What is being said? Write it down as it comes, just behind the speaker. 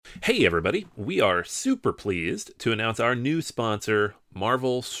Hey everybody, we are super pleased to announce our new sponsor,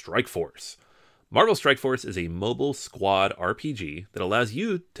 Marvel Strike Force. Marvel Strike Force is a mobile squad RPG that allows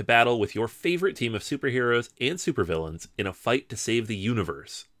you to battle with your favorite team of superheroes and supervillains in a fight to save the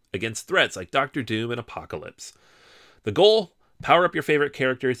universe against threats like Doctor Doom and Apocalypse. The goal? Power up your favorite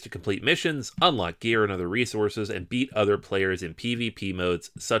characters to complete missions, unlock gear and other resources, and beat other players in PvP modes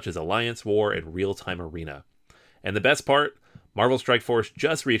such as Alliance War and Real-Time Arena. And the best part? Marvel Strike Force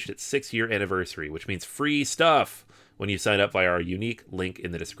just reached its 6-year anniversary, which means free stuff when you sign up via our unique link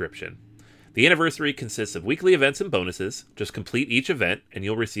in the description. The anniversary consists of weekly events and bonuses. Just complete each event and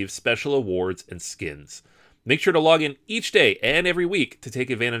you'll receive special awards and skins. Make sure to log in each day and every week to take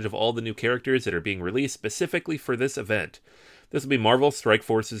advantage of all the new characters that are being released specifically for this event. This will be Marvel Strike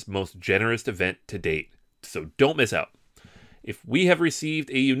Force's most generous event to date, so don't miss out. If we have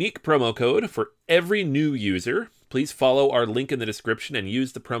received a unique promo code for every new user, please follow our link in the description and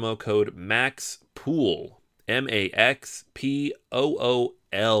use the promo code MAXPOOL, MAXPOOL.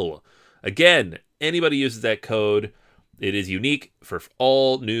 Again, anybody uses that code, it is unique for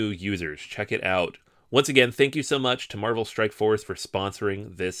all new users. Check it out. Once again, thank you so much to Marvel Strike Force for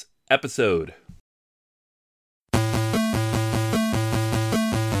sponsoring this episode.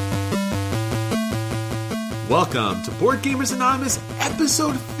 Welcome to Board Gamers Anonymous,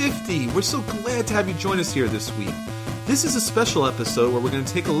 episode 50. We're so glad to have you join us here this week. This is a special episode where we're going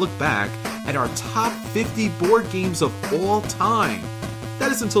to take a look back at our top 50 board games of all time.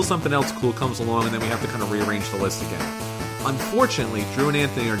 That is until something else cool comes along and then we have to kind of rearrange the list again. Unfortunately, Drew and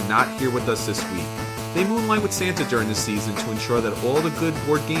Anthony are not here with us this week. They moonlight with Santa during the season to ensure that all the good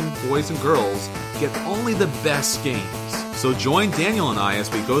board game boys and girls get only the best games. So join Daniel and I as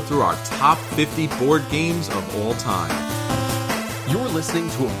we go through our top 50 board games of all time. You're listening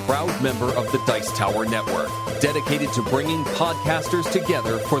to a proud member of the Dice Tower Network, dedicated to bringing podcasters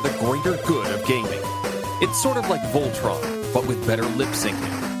together for the greater good of gaming. It's sort of like Voltron, but with better lip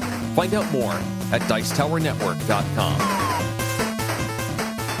syncing. Find out more at DicetowerNetwork.com.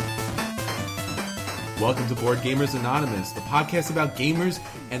 Welcome to Board Gamers Anonymous, the podcast about gamers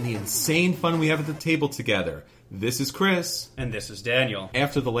and the insane fun we have at the table together. This is Chris. And this is Daniel.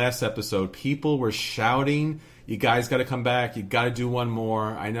 After the last episode, people were shouting, you guys got to come back, you got to do one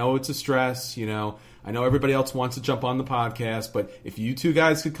more. I know it's a stress, I know everybody else wants to jump on the podcast, but if you two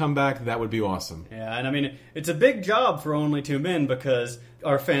guys could come back, that would be awesome. Yeah, and I mean, it's a big job for only two men because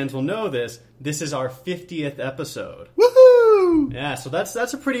our fans will know this. This is our 50th episode. Woohoo! Yeah, so that's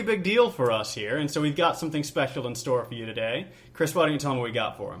a pretty big deal for us here, and so we've got something special in store for you today. Chris, why don't you tell them what we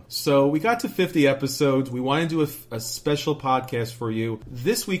got for them? So we got to 50 episodes. We wanted to do a special podcast for you.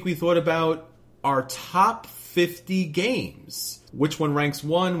 This week we thought about our top 50 games. Which one ranks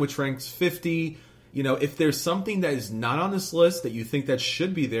 1, which ranks 50. If there's something that is not on this list that you think that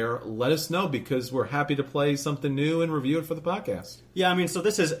should be there, let us know because we're happy to play something new and review it for the podcast. Yeah, I mean, so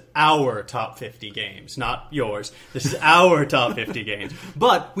this is our top 50 games, not yours. This is our top 50 games.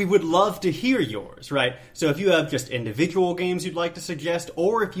 But we would love to hear yours, right? So if you have just individual games you'd like to suggest,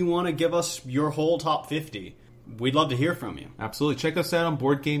 or if you want to give us your whole top 50, we'd love to hear from you. Absolutely. Check us out on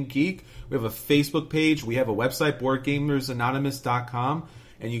Board Game Geek. We have a Facebook page. We have a website, BoardGamersAnonymous.com,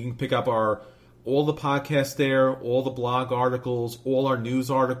 and you can pick up all the podcasts there, all the blog articles, all our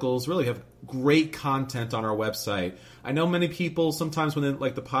news articles. Really have great content on our website. I know many people sometimes when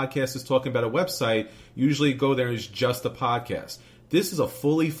the podcast is talking about a website, usually go there and it's just a podcast. This is a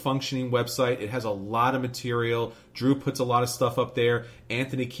fully functioning website. It has a lot of material. Drew puts a lot of stuff up there.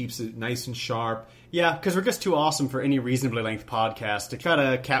 Anthony keeps it nice and sharp. Yeah, because we're just too awesome for any reasonably length podcast. To try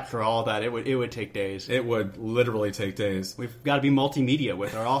to capture all that, it would take days. It would literally take days. We've got to be multimedia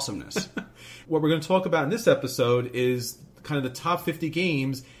with our awesomeness. What we're going to talk about in this episode is kind of the top 50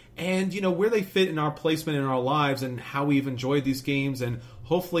 games and, where they fit in our placement in our lives and how we've enjoyed these games and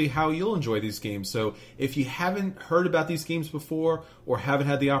hopefully how you'll enjoy these games. So if you haven't heard about these games before or haven't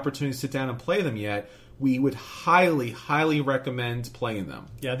had the opportunity to sit down and play them yet, we would highly, highly recommend playing them.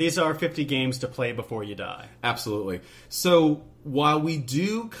 Yeah, these are 50 games to play before you die. Absolutely. So while we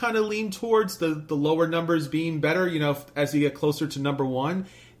do kind of lean towards the lower numbers being better, as you get closer to number 1,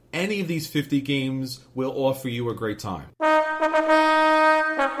 any of these 50 games will offer you a great time. Now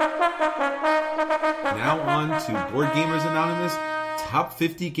on to Board Gamers Anonymous, Top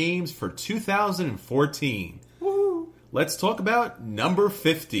 50 Games for 2014. Woo! Let's talk about number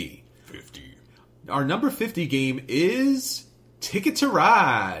 50. Our number 50 game is Ticket to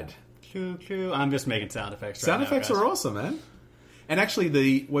Ride. Choo, choo. I'm just making sound effects Sound effects are awesome, man. And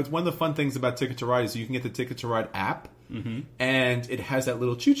actually, one of the fun things about Ticket to Ride is you can get the Ticket to Ride app, and it has that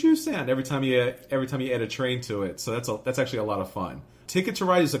little choo-choo sound every time you add a train to it. So that's actually a lot of fun. Ticket to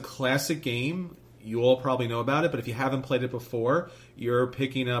Ride is a classic game. You all probably know about it, but if you haven't played it before, you're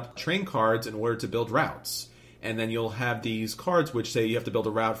picking up train cards in order to build routes. And then you'll have these cards which say you have to build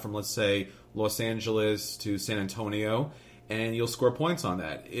a route from, let's say, Los Angeles to San Antonio, and you'll score points on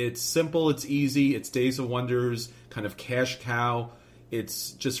that. It's simple, it's easy, it's Days of Wonders, kind of cash cow.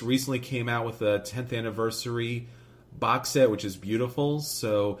 It's just recently came out with a 10th anniversary box set, which is beautiful.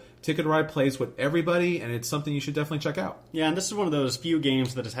 So Ticket to Ride plays with everybody, and it's something you should definitely check out. Yeah, and this is one of those few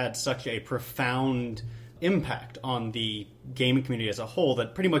games that has had such a profound impact on the gaming community as a whole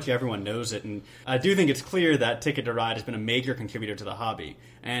that pretty much everyone knows it. And I do think it's clear that Ticket to Ride has been a major contributor to the hobby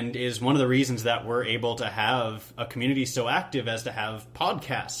and is one of the reasons that we're able to have a community so active as to have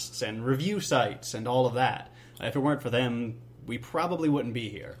podcasts and review sites and all of that. If it weren't for them, we probably wouldn't be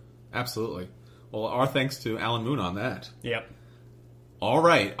here. Absolutely. Well, our thanks to Alan Moon on that. Yep. All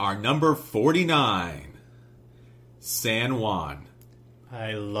right, our number 49, San Juan.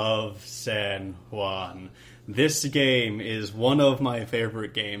 I love San Juan. This game is one of my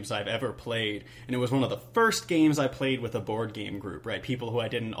favorite games I've ever played, and it was one of the first games I played with a board game group, right? People who I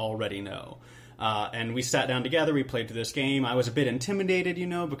didn't already know. And we sat down together, we played through this game. I was a bit intimidated,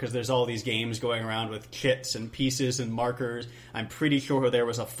 because there's all these games going around with kits and pieces and markers. I'm pretty sure there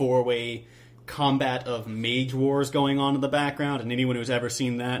was a 4-way combat of Mage Wars going on in the background, and anyone who's ever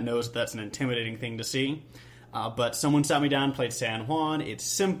seen that knows that's an intimidating thing to see. But someone sat me down and played San Juan. It's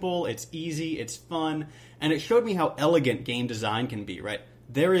simple, it's easy, it's fun, and it showed me how elegant game design can be, right?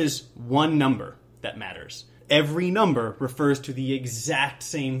 There is one number that matters. Every number refers to the exact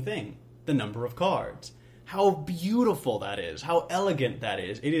same thing, the number of cards. How beautiful that is, how elegant that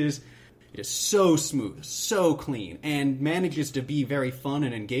is. It is so smooth, so clean, and manages to be very fun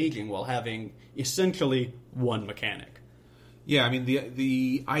and engaging while having essentially one mechanic. Yeah, I mean,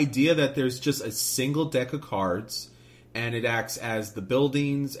 the idea that there's just a single deck of cards, and it acts as the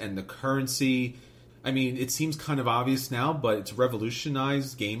buildings and the currency. I mean, it seems kind of obvious now, but it's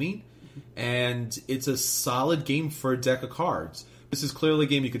revolutionized gaming, and it's a solid game for a deck of cards. This is clearly a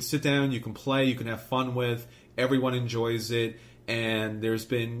game you can sit down, you can play, you can have fun with, everyone enjoys it, and there's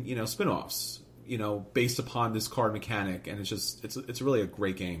been, spin-offs, based upon this card mechanic, and it's really a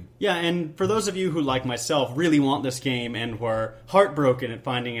great game. Yeah, and for those of you who, like myself, really want this game and were heartbroken at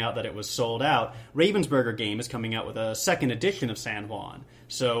finding out that it was sold out, Ravensburger Game is coming out with a second edition of San Juan,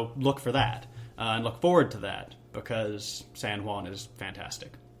 so look for that, and look forward to that, because San Juan is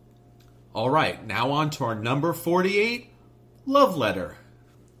fantastic. All right, now on to our number 48, Love Letter.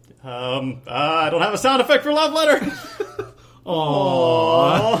 I don't have a sound effect for Love Letter!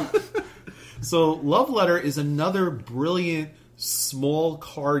 Aww. So Love Letter is another brilliant small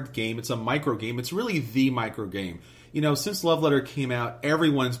card game. It's a micro game. It's really the micro game. Since Love Letter came out,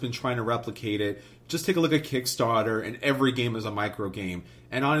 everyone's been trying to replicate it. Just take a look at Kickstarter, and every game is a micro game.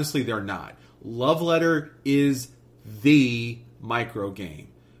 And honestly, they're not. Love Letter is the micro game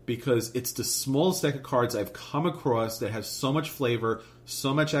because it's the smallest deck of cards I've come across that has so much flavor,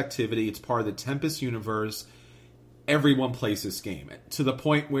 so much activity. It's part of the Tempest universe. Everyone plays this game to the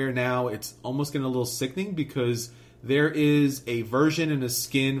point where now it's almost getting a little sickening because there is a version and a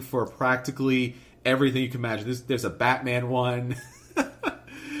skin for practically everything you can imagine. There's a Batman one,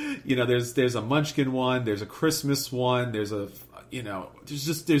 there's a Munchkin one, there's a Christmas one, there's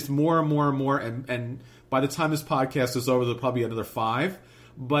more and more and more, and by the time this podcast is over, there'll probably be another 5.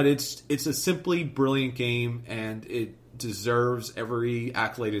 But it's a simply brilliant game, and it deserves every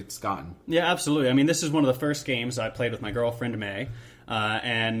accolade it's gotten. Yeah, absolutely. I mean, this is one of the first games I played with my girlfriend, May,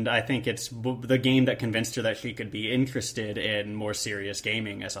 and I think it's the game that convinced her that she could be interested in more serious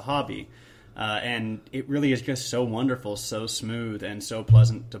gaming as a hobby. And it really is just so wonderful, so smooth, and so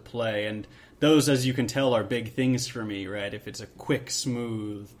pleasant to play. And those, as you can tell, are big things for me, right? If it's a quick,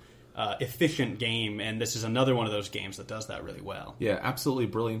 smooth, efficient game, and this is another one of those games that does that really well. Yeah, absolutely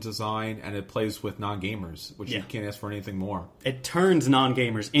brilliant design, and it plays with non-gamers, which you can't ask for anything more. It turns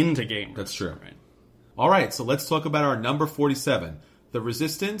non-gamers into gamers. That's true. Right. All right, so let's talk about our number 47, The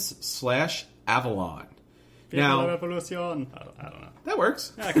Resistance / Avalon. Now, Revolution. I don't know. That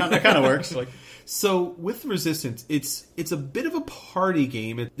works. Yeah, that kind of works. So with Resistance, it's a bit of a party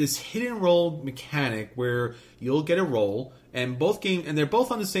game. This hidden roll mechanic where you'll get a roll, and they're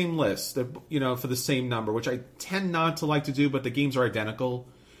both on the same list. They're, for the same number, which I tend not to like to do, but the games are identical.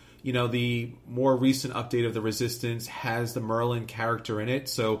 The more recent update of the Resistance has the Merlin character in it.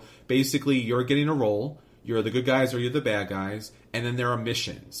 So basically, you're getting a roll. You're the good guys or you're the bad guys, and then there are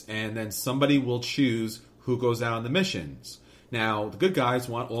missions, and then somebody will choose who goes out on the missions. Now, the good guys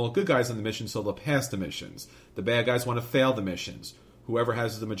want all good guys on the mission, so they'll pass the missions. The bad guys want to fail the missions. Whoever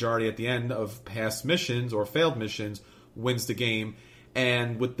has the majority at the end of past missions or failed missions wins the game.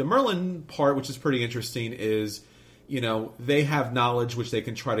 And with the Merlin part, which is pretty interesting, is, they have knowledge which they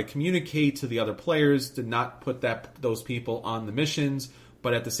can try to communicate to the other players to not put those people on the missions.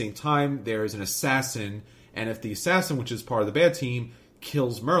 But at the same time, there is an assassin, and if the assassin, which is part of the bad team,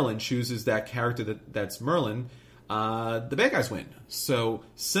 kills Merlin, chooses that character that's Merlin, the bad guys win. So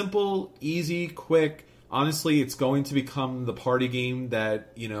simple, easy, quick. Honestly, it's going to become the party game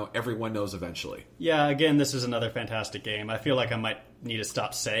that, everyone knows eventually. Yeah, again, this is another fantastic game. I feel like I might need to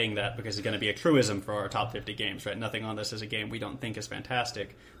stop saying that because it's going to be a truism for our top 50 games, right? Nothing on this is a game we don't think is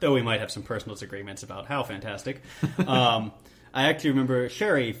fantastic, though we might have some personal disagreements about how fantastic. I actually remember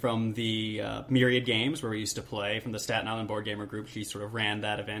Sherry from the Myriad Games, where we used to play, from the Staten Island Board Gamer Group. She sort of ran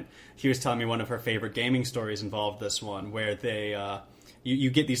that event. She was telling me one of her favorite gaming stories involved this one, where they...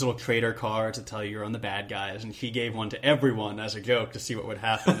 You get these little trader cards that tell you you're on the bad guys, and she gave one to everyone as a joke to see what would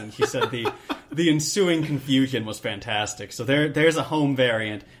happen. And she said the ensuing confusion was fantastic. So there's a home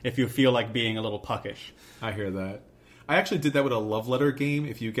variant if you feel like being a little puckish. I hear that. I actually did that with a love letter game.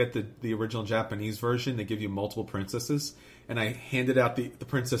 If you get the original Japanese version, they give you multiple princesses, and I handed out the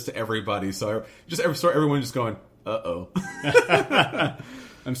princess to everybody. So everyone just going, uh-oh.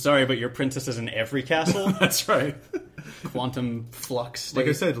 I'm sorry, but your princess is in every castle? That's right. Quantum flux state. Like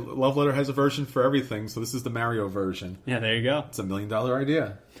I said, Love Letter has a version for everything, so this is the Mario version. Yeah, there you go. It's $1 million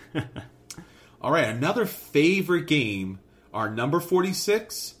idea. All right, another favorite game, our number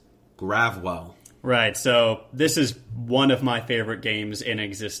 46, Gravwell. Right, so this is one of my favorite games in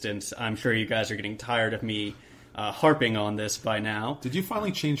existence. I'm sure you guys are getting tired of me harping on this by now. Did you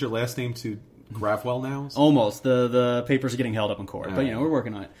finally change your last name to Gravwell now? Almost. The papers are getting held up in court, but we're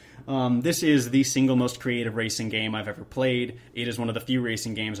working on it. This is the single most creative racing game I've ever played. It is one of the few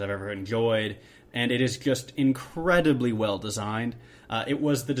racing games I've ever enjoyed, and it is just incredibly well designed. It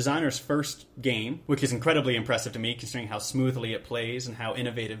was the designer's first game, which is incredibly impressive to me considering how smoothly it plays and how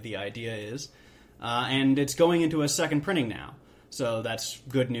innovative the idea is. And it's going into a second printing now, so that's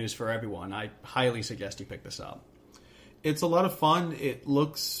good news for everyone. I highly suggest you pick this up. It's a lot of fun. It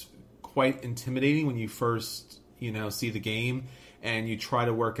looks quite intimidating when you first, see the game, and you try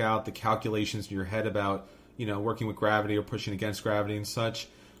to work out the calculations in your head about, working with gravity or pushing against gravity and such.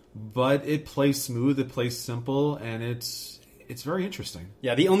 But it plays smooth, it plays simple, and it's very interesting.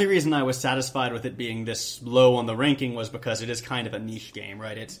 Yeah, the only reason I was satisfied with it being this low on the ranking was because it is kind of a niche game,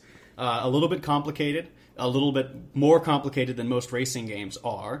 right? It's a little bit complicated, a little bit more complicated than most racing games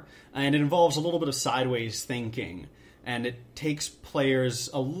are, and it involves a little bit of sideways thinking, and it takes players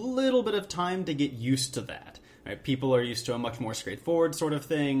a little bit of time to get used to that. Right? People are used to a much more straightforward sort of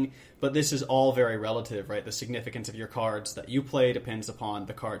thing, but this is all very relative, right? The significance of your cards that you play depends upon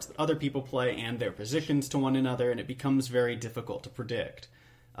the cards that other people play and their positions to one another, and it becomes very difficult to predict.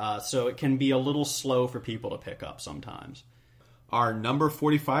 So it can be a little slow for people to pick up sometimes. Our number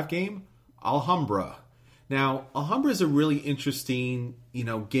 45 game, Alhambra. Now, Alhambra is a really interesting,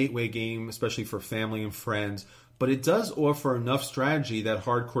 gateway game, especially for family and friends, but it does offer enough strategy that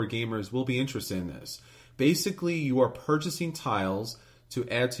hardcore gamers will be interested in this. Basically, you are purchasing tiles to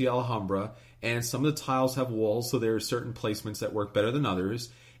add to your Alhambra, and some of the tiles have walls, so there are certain placements that work better than others.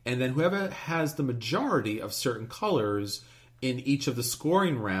 And then whoever has the majority of certain colors in each of the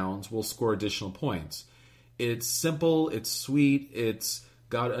scoring rounds will score additional points. It's simple, it's sweet, it's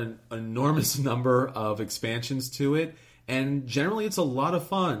got an enormous number of expansions to it, and generally it's a lot of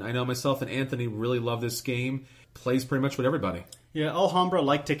fun. I know myself and Anthony really love this game. Plays pretty much with everybody. Yeah, Alhambra,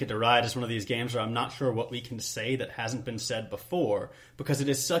 like Ticket to Ride, is one of these games where I'm not sure what we can say that hasn't been said before, because it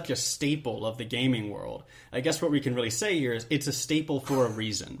is such a staple of the gaming world. I guess what we can really say here is it's a staple for a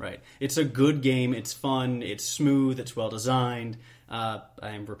reason, right? It's a good game, it's fun, it's smooth, it's well designed. I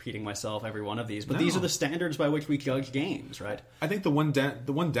am repeating myself every one of these, but these are the standards by which we judge games, right? I think the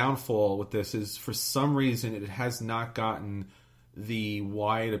one downfall with this is, for some reason, it has not gotten the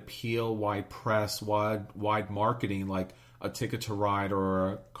wide appeal, wide press, wide marketing like a Ticket to Ride or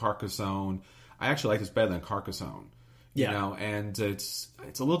a Carcassonne. I actually like this better than Carcassonne. Yeah. And it's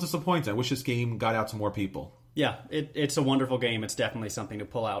a little disappointing. I wish this game got out to more people. Yeah, it's a wonderful game. It's definitely something to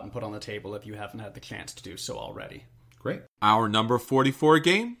pull out and put on the table if you haven't had the chance to do so already. Great. Our number 44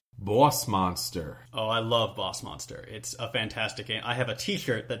 game, Boss Monster. Oh, I love Boss Monster. It's a fantastic game. I have a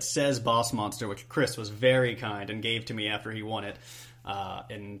t-shirt that says Boss Monster, which Chris was very kind and gave to me after he won it.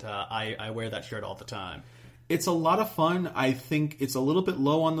 I wear that shirt all the time. It's a lot of fun. I think it's a little bit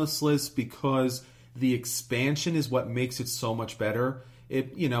low on this list because the expansion is what makes it so much better.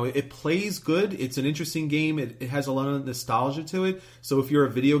 It plays good. It's an interesting game. It has a lot of nostalgia to it. So if you're a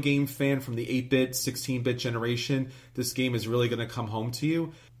video game fan from the 8-bit, 16-bit generation, this game is really going to come home to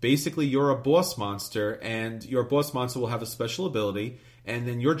you. basically you're a boss monster, and your boss monster will have a special ability, and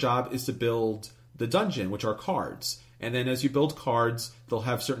then your job is to build the dungeon, which are cards. And then as you build cards, they'll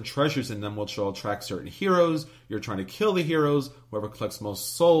have certain treasures in them which will attract certain heroes. You're trying to kill the heroes. Whoever collects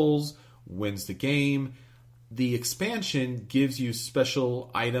most souls wins the game. The expansion gives you special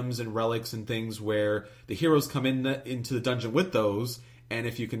items and relics and things where the heroes come into the dungeon with those, and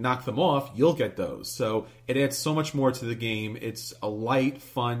if you can knock them off, you'll get those. So it adds so much more to the game. It's a light,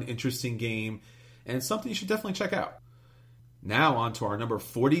 fun, interesting game, and it's something you should definitely check out. Now on to our number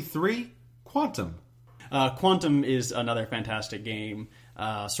 43, Quantum. Quantum is another fantastic game,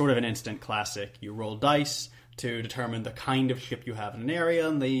 sort of an instant classic. You roll dice to determine the kind of ship you have in an area,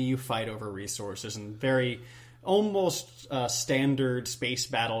 and then you fight over resources. And very almost standard space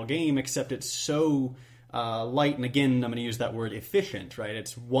battle game, except it's so light, and again, I'm going to use that word efficient, right?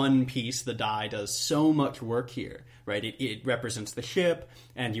 It's one piece. The die does so much work here, right? It represents the ship,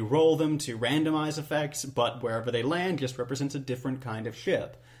 and you roll them to randomize effects, but wherever they land just represents a different kind of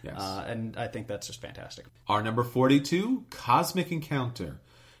ship. Yes. And I think that's just fantastic. Our number 42, Cosmic Encounter.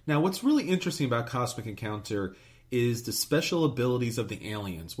 Now, what's really interesting about Cosmic Encounter is the special abilities of the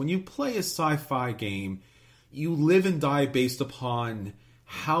aliens. When you play a sci-fi game, you live and die based upon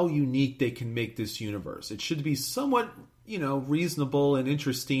how unique they can make this universe. It should be somewhat, reasonable and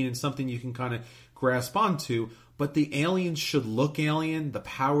interesting and something you can kind of grasp onto, but the aliens should look alien, the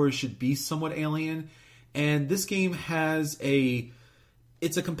powers should be somewhat alien, and this game has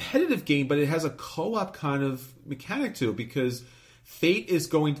it's a competitive game, but it has a co-op kind of mechanic to it, because fate is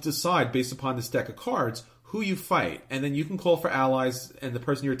going to decide, based upon this deck of cards, who you fight. And then you can call for allies, and the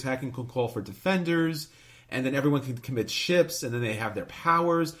person you're attacking can call for defenders, and then everyone can commit ships, and then they have their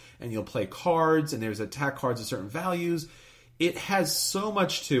powers, and you'll play cards, and there's attack cards of certain values. It has so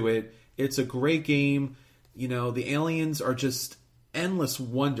much to it. It's a great game. The aliens are just endless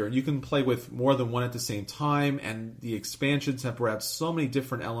wonder, and you can play with more than one at the same time, and the expansions have brought so many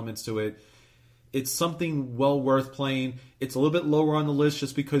different elements to it. It's something well worth playing. It's a little bit lower on the list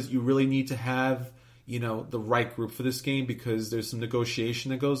just because you really need to have the right group for this game, because there's some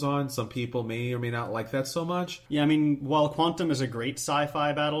negotiation that goes on. Some people may or may not like that so much. Yeah, I mean, while Quantum is a great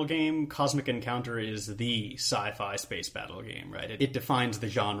sci-fi battle game, Cosmic Encounter is the sci-fi space battle game, right? It defines the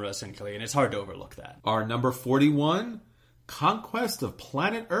genre, essentially, and it's hard to overlook that. Our number 41, Conquest of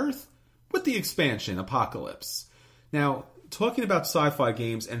Planet Earth with the expansion, Apocalypse. Now, talking about sci-fi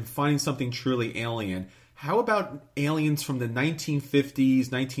games and finding something truly alien, how about aliens from the 1950s,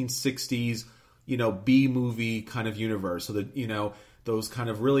 1960s, B-movie kind of universe? So that, those kind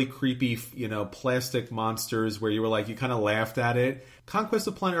of really creepy, plastic monsters where you were like, you kind of laughed at it. Conquest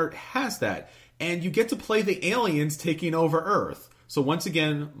of Planet Earth has that. And you get to play the aliens taking over Earth. So once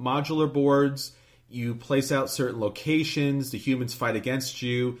again, modular boards, you place out certain locations, the humans fight against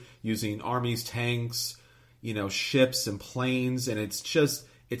you using armies, tanks, ships and planes, and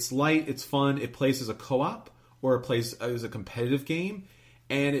it's light, it's fun. It plays as a co-op or it plays as a competitive game,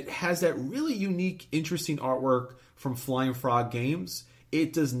 and it has that really unique, interesting artwork from Flying Frog Games.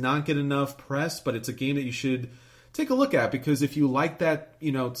 It does not get enough press, but it's a game that you should take a look at, because if you like that,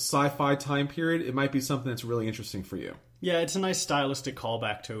 sci-fi time period, it might be something that's really interesting for you. Yeah, it's a nice stylistic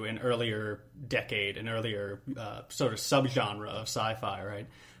callback to an earlier decade, an earlier sort of subgenre of sci-fi, right?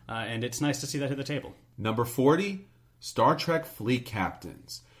 And it's nice to see that hit the table. Number 40, Star Trek Fleet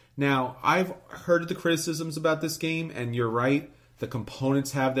Captains. Now, I've heard the criticisms about this game, and you're right. The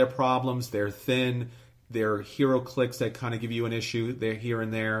components have their problems. They're thin. There are hero clicks that kind of give you an issue. They're here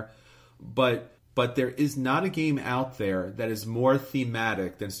and there. But there is not a game out there that is more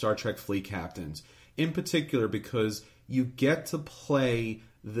thematic than Star Trek Fleet Captains. In particular, because you get to play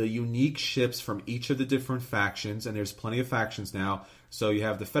the unique ships from each of the different factions, and there's plenty of factions now. So you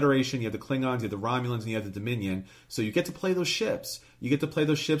have the Federation, you have the Klingons, you have the Romulans, and you have the Dominion. So you get to play those ships. You get to play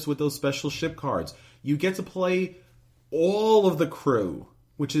those ships with those special ship cards. You get to play all of the crew,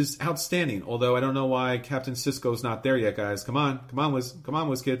 which is outstanding. Although I don't know why Captain Sisko's not there yet, guys. Come on,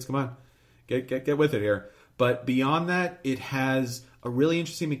 Wiz kids, come on. Get with it here. But beyond that, it has a really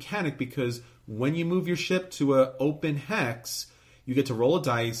interesting mechanic, because when you move your ship to an open hex, you get to roll a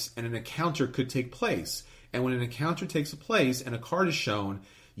dice, and an encounter could take place. And when an encounter takes place and a card is shown,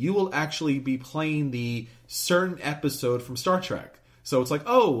 you will actually be playing the certain episode from Star Trek. So it's like,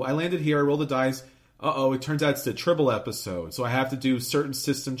 oh, I landed here, I rolled the dice. Uh-oh, it turns out it's the Tribble episode. So I have to do certain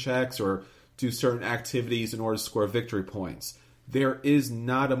system checks or do certain activities in order to score victory points. There is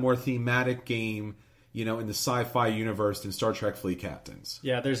not a more thematic game, in the sci-fi universe than Star Trek Fleet Captains.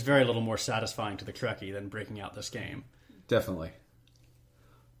 Yeah, there's very little more satisfying to the Trekkie than breaking out this game. Definitely.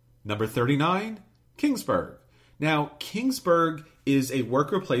 Number 39, Kingsburg. Now, Kingsburg is a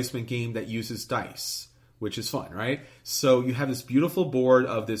worker placement game that uses dice, which is fun, right? So you have this beautiful board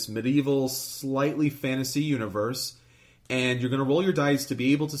of this medieval, slightly fantasy universe, and you're going to roll your dice to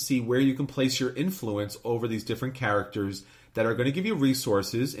be able to see where you can place your influence over these different characters that are going to give you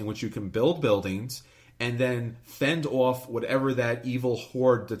resources in which you can build buildings and then fend off whatever that evil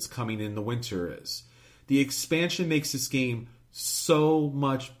horde that's coming in the winter is. The expansion makes this game so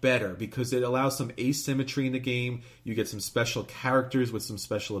much better because it allows some asymmetry in the game. You get some special characters with some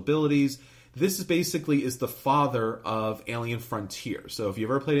special abilities. This is basically the father of Alien Frontier. So if you've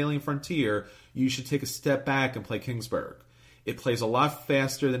ever played Alien Frontier, you should take a step back and play Kingsburg. It plays a lot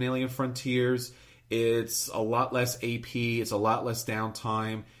faster than Alien Frontiers. It's a lot less AP. It's a lot less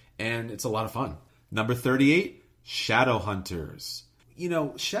downtime. And it's a lot of fun. Number 38, Shadowhunters. You know,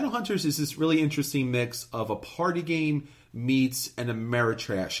 Shadowhunters is this really interesting mix of a party game meets an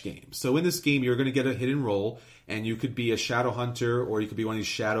Ameritrash game. So in this game, you're going to get a hidden role, and you could be a shadow hunter, or you could be one of these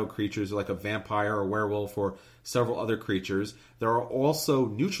shadow creatures like a vampire or werewolf or several other creatures. There are also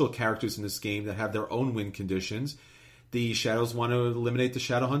neutral characters in this game that have their own win conditions. The shadows want to eliminate the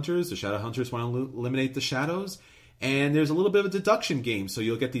shadow hunters. The shadow hunters want to eliminate the shadows. And there's a little bit of a deduction game. So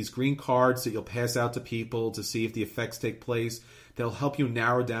you'll get these green cards that you'll pass out to people to see if the effects take place. They'll help you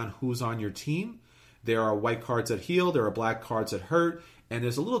narrow down who's on your team. There are white cards that heal. There are black cards that hurt. And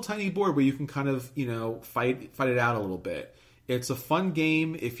there's a little tiny board where you can kind of, fight it out a little bit. It's a fun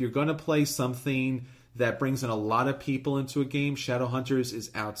game. If you're going to play something that brings in a lot of people into a game, Shadowhunters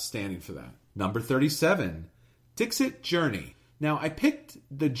is outstanding for that. Number 37, Dixit Journey. Now, I picked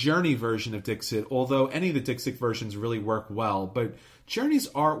the Journey version of Dixit, although any of the Dixit versions really work well. But Journey's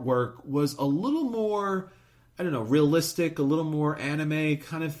artwork was a little more, realistic, a little more anime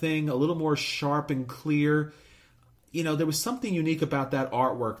kind of thing, a little more sharp and clear. There was something unique about that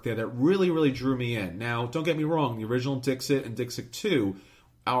artwork there that really, really drew me in. Now, don't get me wrong, the original Dixit and Dixit 2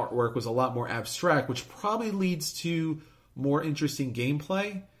 artwork was a lot more abstract, which probably leads to more interesting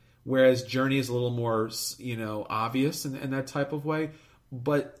gameplay, whereas Journey is a little more, obvious in that type of way.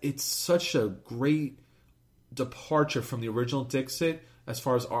 But it's such a great departure from the original Dixit as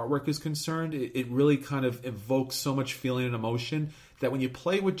far as artwork is concerned. It really kind of evokes so much feeling and emotion that when you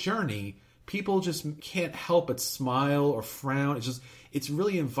play with Journey, people just can't help but smile or frown. It's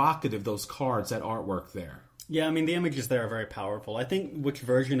really evocative, those cards, that artwork there. Yeah, I mean, the images there are very powerful. I think which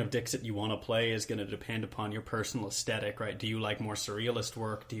version of Dixit you want to play is going to depend upon your personal aesthetic, right? Do you like more surrealist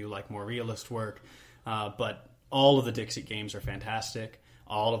work? Do you like more realist work? But all of the Dixit games are fantastic.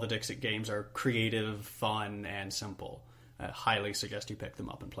 All of the Dixit games are creative, fun, and simple. I highly suggest you pick them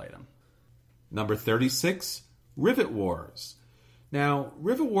up and play them. Number 36, Rivet Wars. Now,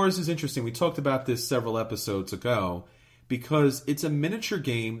 Rivet Wars is interesting. We talked about this several episodes ago because it's a miniature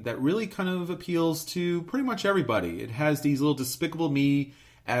game that really kind of appeals to pretty much everybody. It has these little Despicable Me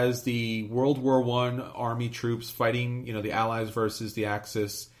as the World War I army troops fighting, the Allies versus the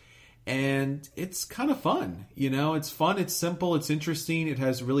Axis. And it's kind of fun. It's fun, it's simple, it's interesting. It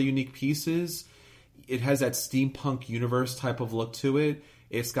has really unique pieces. It has that steampunk universe type of look to it.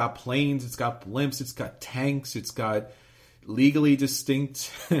 It's got planes, it's got blimps, it's got tanks, it's got legally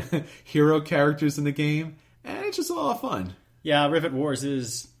distinct hero characters in the game. And it's just a lot of fun. Yeah, Rivet Wars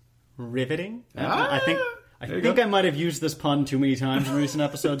is riveting. I think I might have used this pun too many times in recent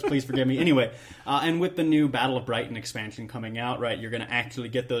episodes. Please forgive me. Anyway, and with the new Battle of Brighton expansion coming out, right, you're going to actually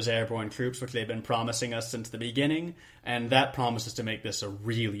get those airborne troops, which they've been promising us since the beginning. And that promises to make this a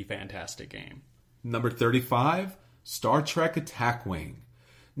really fantastic game. Number 35, Star Trek Attack Wing.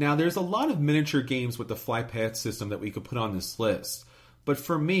 Now, there's a lot of miniature games with the flight path system that we could put on this list. But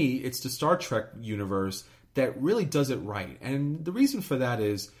for me, it's the Star Trek universe that really does it right. And the reason for that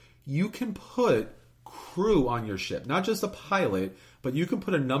is you can put crew on your ship, not just a pilot, but you can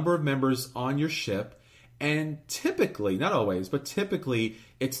put a number of members on your ship. And typically, not always, but typically,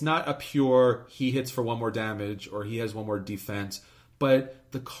 it's not a pure he hits for one more damage or he has one more defense.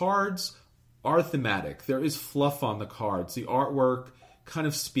 But the cards are thematic. There is fluff on the cards. The artwork kind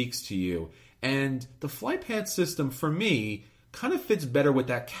of speaks to you. And the flight path system, for me, kind of fits better with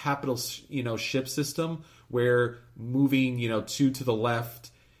that capital, ship system where moving, two to the left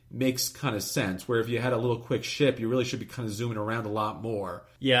makes kind of sense. Where if you had a little quick ship, you really should be kind of zooming around a lot more.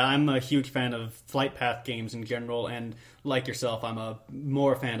 Yeah, I'm a huge fan of flight path games in general, and like yourself, I'm a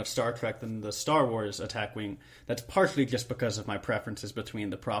more fan of Star Trek than the Star Wars Attack Wing. That's partially just because of my preferences between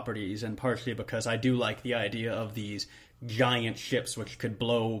the properties, and partially because I do like the idea of these giant ships which could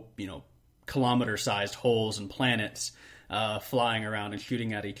blow, kilometer-sized holes in planets. flying around and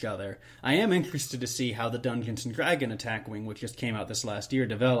shooting at each other. I am interested to see how the Dungeons & Dragon attack wing, which just came out this last year,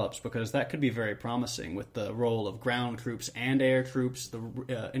 develops, because that could be very promising with the role of ground troops and air troops,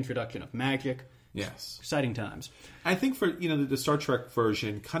 the introduction of magic. Yes. Exciting times. I think for, the Star Trek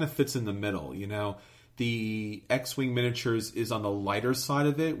version kind of fits in the middle, The X-Wing miniatures is on the lighter side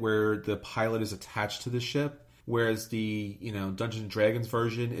of it, where the pilot is attached to the ship, whereas the, Dungeons & Dragons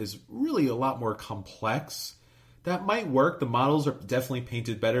version is really a lot more complex. That might work. The models are definitely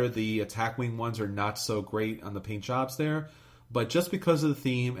painted better. The attack wing ones are not so great on the paint jobs there. But just because of the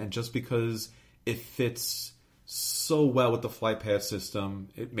theme and just because it fits so well with the flight path system,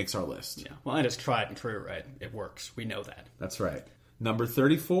 it makes our list. Yeah, well, and it's tried and true, right? It works. We know that. That's right. Number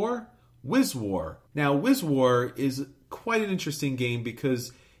 34, Wiz War. Now, Wiz War is quite an interesting game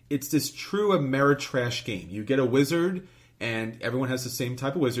because it's this true Ameritrash game. You get a wizard, and everyone has the same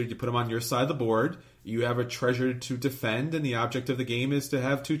type of wizard. You put them on your side of the board. You have a treasure to defend, and the object of the game is to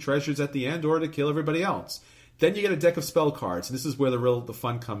have 2 treasures at the end or to kill everybody else. Then you get a deck of spell cards, and this is where the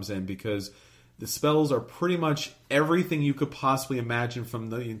fun comes in, because the spells are pretty much everything you could possibly imagine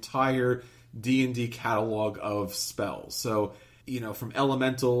from the entire D&D catalog of spells. So, from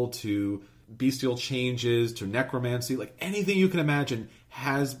elemental to bestial changes to necromancy, like anything you can imagine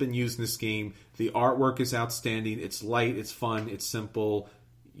has been used in this game. The artwork is outstanding. It's light, it's fun, it's simple.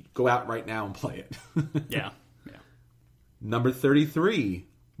 Go out right now and play it. Yeah. Number 33,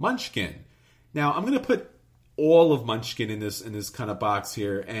 Munchkin. Now, I'm going to put all of Munchkin in this kind of box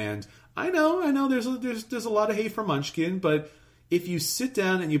here, and I know there's a lot of hate for Munchkin, but if you sit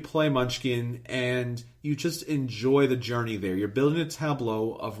down and you play Munchkin and you just enjoy the journey there, you're building a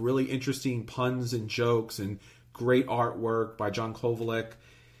tableau of really interesting puns and jokes and great artwork by John Kovalek.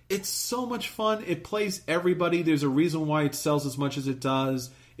 It's so much fun. It plays everybody. There's a reason why it sells as much as it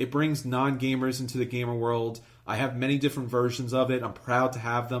does. It brings non-gamers into the gamer world. I have many different versions of it. I'm proud to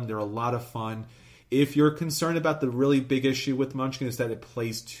have them. They're a lot of fun. If you're concerned about the really big issue with Munchkin is that it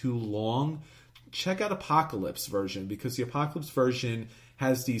plays too long, check out Apocalypse version, because the Apocalypse version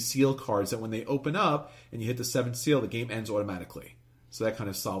has these seal cards that when they open up and you hit the 7th seal, the game ends automatically. So that kind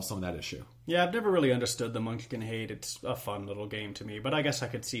of solves some of that issue. Yeah, I've never really understood the Munchkin hate. It's a fun little game to me, but I guess I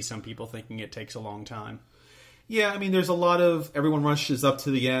could see some people thinking it takes a long time. Yeah, I mean, there's a lot of everyone rushes up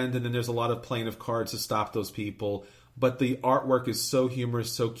to the end, and then there's a lot of playing of cards to stop those people. But the artwork is so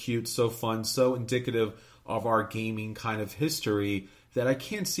humorous, so cute, so fun, so indicative of our gaming kind of history that I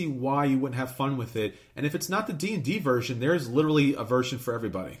can't see why you wouldn't have fun with it. And if it's not the D&D version, there's literally a version for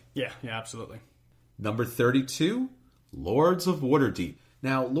everybody. Yeah, absolutely. Number 32, Lords of Waterdeep.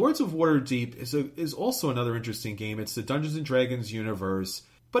 Now, Lords of Waterdeep is also another interesting game. It's the Dungeons & Dragons universe,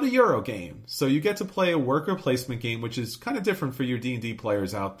 but a Euro game. So you get to play a worker placement game, which is kind of different for your D&D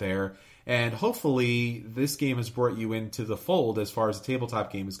players out there. And hopefully this game has brought you into the fold as far as the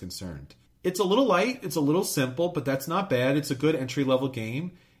tabletop game is concerned. It's a little light, it's a little simple, but that's not bad. It's a good entry-level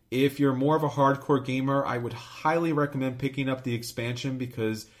game. If you're more of a hardcore gamer, I would highly recommend picking up the expansion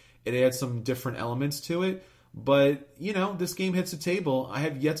because it adds some different elements to it. But, this game hits the table. I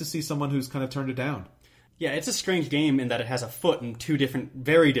have yet to see someone who's kind of turned it down. Yeah, it's a strange game in that it has a foot in 2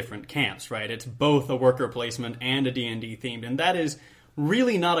 very different camps, right? It's both a worker placement and a D&D themed, and that is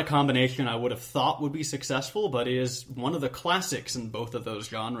really not a combination I would have thought would be successful, but is one of the classics in both of those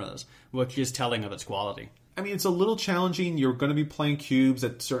genres, which is telling of its quality. I mean, it's a little challenging. You're going to be playing cubes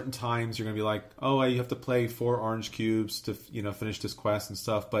at certain times. You're going to be like, oh, you have to play 4 orange cubes to, finish this quest and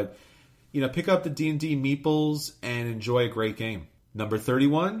stuff. But, pick up the D&D meeples and enjoy a great game. Number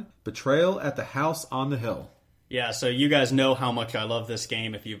 31, Betrayal at the House on the Hill. Yeah, so you guys know how much I love this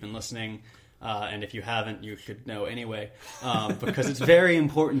game if you've been listening. And if you haven't, you should know anyway, because it's very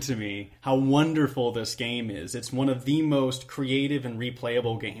important to me how wonderful this game is. It's one of the most creative and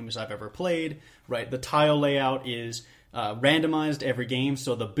replayable games I've ever played, right? The tile layout is randomized every game,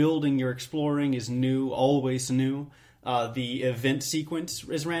 so the building you're exploring is new, always new. The event sequence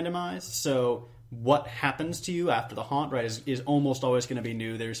is randomized, so what happens to you after the haunt, right, is almost always going to be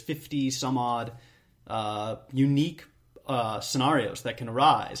new. There's 50 some odd unique scenarios that can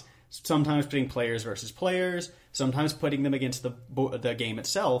arise. Sometimes putting players versus players, sometimes putting them against the game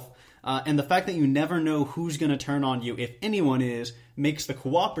itself. And the fact that you never know who's going to turn on you, if anyone is, makes the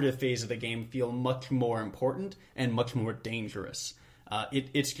cooperative phase of the game feel much more important and much more dangerous.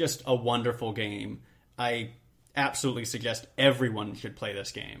 It's just a wonderful game. I absolutely suggest everyone should play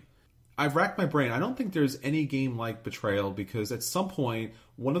this game. I've racked my brain. I don't think there's any game like Betrayal because at some point,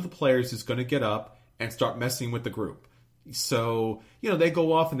 one of the players is going to get up and start messing with the group. So, they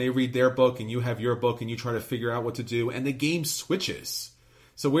go off and they read their book and you have your book and you try to figure out what to do and the game switches.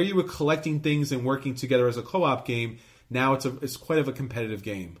 So where you were collecting things and working together as a co-op game, now it's quite of a competitive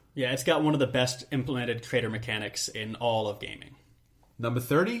game. Yeah, it's got one of the best implemented trader mechanics in all of gaming. Number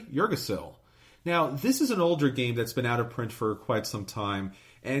 30, Yggdrasil. Now, this is an older game that's been out of print for quite some time,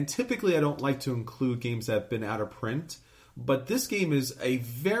 and typically I don't like to include games that have been out of print, but this game is a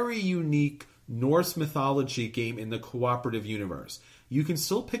very unique Norse mythology game in the cooperative universe. You can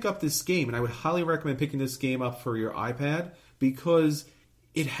still pick up this game, and I would highly recommend picking this game up for your iPad because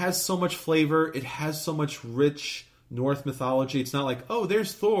it has so much flavor, it has so much rich Norse mythology. It's not like, oh,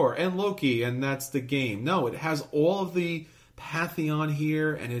 there's Thor and Loki, and that's the game. No, it has all of the Pantheon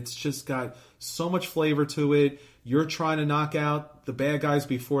here, and it's just got so much flavor to it. You're trying to knock out the bad guys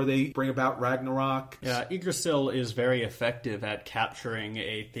before they bring about Ragnarok. Yeah, Yggdrasil is very effective at capturing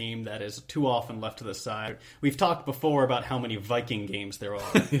a theme that is too often left to the side. We've talked before about how many Viking games there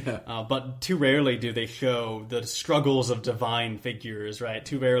are, but too rarely do they show the struggles of divine figures, right?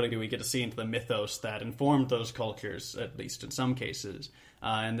 Too rarely do we get to see into the mythos that informed those cultures, at least in some cases.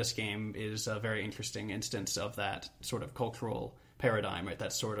 And this game is a very interesting instance of that sort of cultural paradigm, right?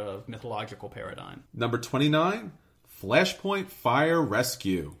 That sort of mythological paradigm. Number 29, Flashpoint Fire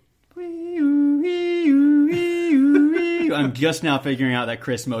Rescue. I'm just now figuring out that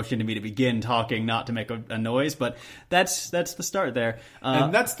Chris motioned to me to begin talking, not to make a noise, but that's the start there.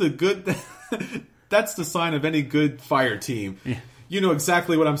 And that's the good. That's the sign of any good fire team. Yeah. You know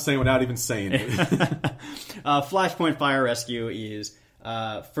exactly what I'm saying without even saying it. Flashpoint Fire Rescue is,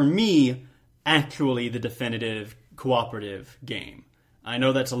 for me, actually the definitive cooperative game. I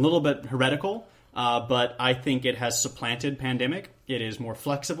know that's a little bit heretical, but I think it has supplanted Pandemic. It is more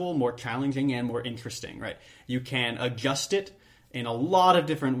flexible, more challenging, and more interesting, right? You can adjust it in a lot of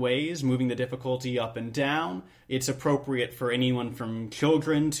different ways, moving the difficulty up and down. It's appropriate for anyone from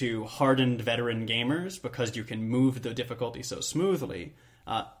children to hardened veteran gamers because you can move the difficulty so smoothly.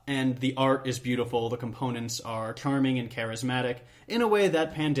 And the art is beautiful, the components are charming and charismatic in a way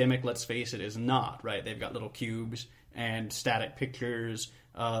that Pandemic, let's face it, is not, right? They've got little cubes and static pictures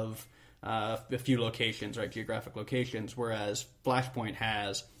of a few locations, right, geographic locations, whereas Flashpoint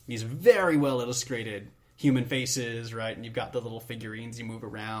has these very well illustrated human faces, right, and you've got the little figurines you move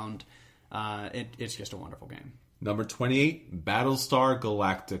around. It's just a wonderful game. Number 28, Battlestar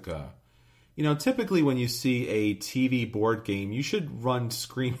Galactica. You know, typically when you see a TV board game, you should run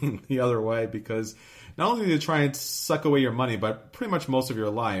screaming the other way because not only do they try and suck away your money, but pretty much most of your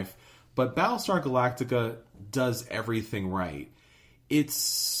life, but Battlestar Galactica does everything right. It's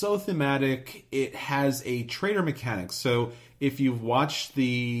so thematic. It has a trader mechanic. So if you've watched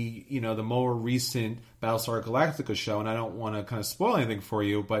the more recent Battlestar Galactica show, and I don't want to kind of spoil anything for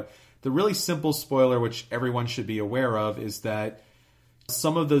you, but the really simple spoiler, which everyone should be aware of, is that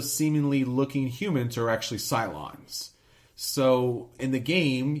some of those seemingly looking humans are actually Cylons. So in the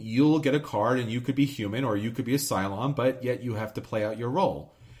game, you'll get a card and you could be human or you could be a Cylon, but yet you have to play out your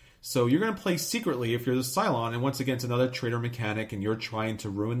role. So you're going to play secretly if you're the Cylon, and once again, it's another trader mechanic, and you're trying to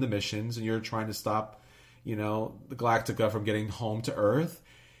ruin the missions, and you're trying to stop, the Galactica from getting home to Earth.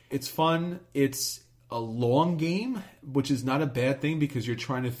 It's fun. It's a long game, which is not a bad thing because you're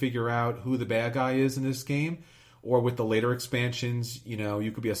trying to figure out who the bad guy is in this game. Or with the later expansions,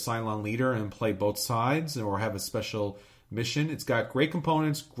 you could be a Cylon leader and play both sides or have a special mission. It's got great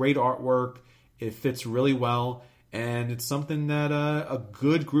components, great artwork. It fits really well. And it's something that a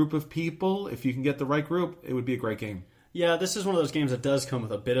good group of people, if you can get the right group, it would be a great game. Yeah, this is one of those games that does come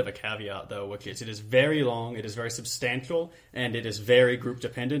with a bit of a caveat, though, which is it is very long, it is very substantial, and it is very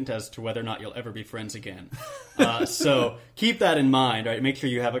group-dependent as to whether or not you'll ever be friends again. So keep that in mind, right? Make sure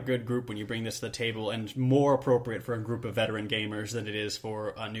you have a good group when you bring this to the table, and more appropriate for a group of veteran gamers than it is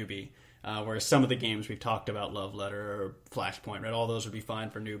for a newbie. Whereas some of the games we've talked about, Love Letter or Flashpoint, right? All those would be fine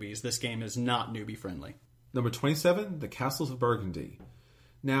for newbies. This game is not newbie-friendly. Number 27, The Castles of Burgundy.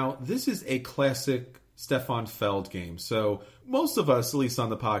 Now, this is a classic Stefan Feld game. So most of us, at least on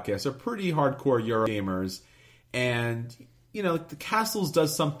the podcast, are pretty hardcore Euro gamers. And, the Castles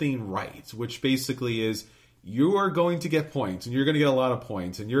does something right, which basically is you are going to get points, and you're going to get a lot of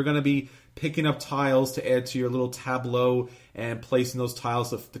points, and you're going to be picking up tiles to add to your little tableau and placing those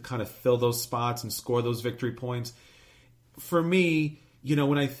tiles to kind of fill those spots and score those victory points. For me,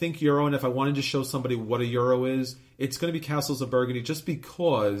 when I think Euro, and if I wanted to show somebody what a Euro is, it's going to be Castles of Burgundy just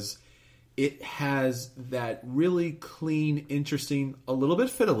because it has that really clean, interesting, a little bit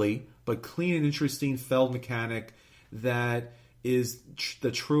fiddly, but clean and interesting Feld mechanic that is the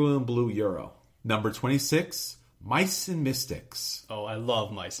true and blue Euro. Number 26, Mice and Mystics. Oh, I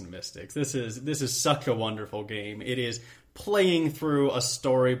love Mice and Mystics. This is such a wonderful game. It is playing through a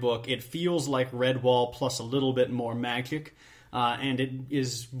storybook. It feels like Redwall plus a little bit more magic. And it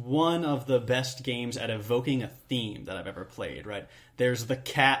is one of the best games at evoking a theme that I've ever played, right? There's the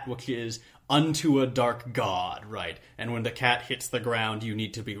cat, which is unto a dark god, right? And when the cat hits the ground, you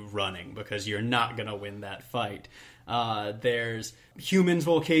need to be running because you're not going to win that fight. There's humans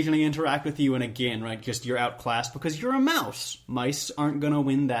will occasionally interact with you, and again, right, just you're outclassed because you're a mouse. Mice aren't going to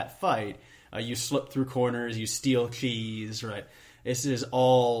win that fight. You slip through corners, you steal cheese, right? This is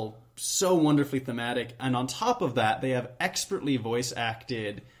all so wonderfully thematic, and on top of that, they have expertly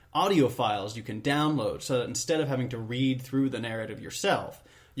voice-acted audio files you can download, so that instead of having to read through the narrative yourself,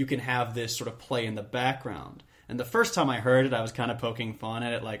 you can have this sort of play in the background. And the first time I heard it, I was kind of poking fun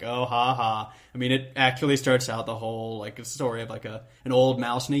at it, like, oh, ha, ha. I mean, it actually starts out the whole, like, a story of, like, an old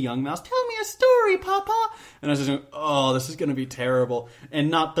mouse and a young mouse. Tell me a story, Papa. And I was just going, oh, this is going to be terrible. And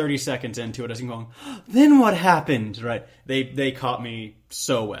not 30 seconds into it, I was going, then what happened? Right? They caught me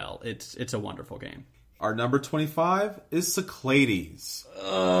so well. It's a wonderful game. Our number 25 is Cyclades.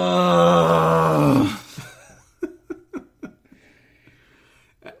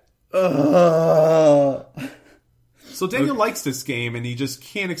 So Daniel likes this game, and he just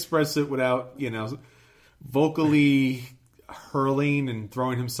can't express it without, vocally hurling and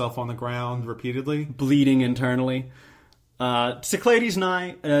throwing himself on the ground repeatedly. Bleeding internally. Cyclades and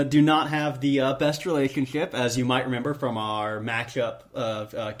I do not have the best relationship, as you might remember from our matchup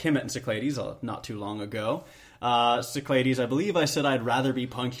of Kemet and Cyclades not too long ago. Cyclades, I believe I said I'd rather be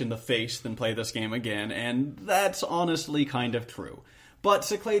punched in the face than play this game again, and that's honestly kind of true. But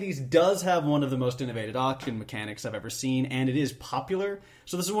Cyclades does have one of the most innovative auction mechanics I've ever seen, and it is popular.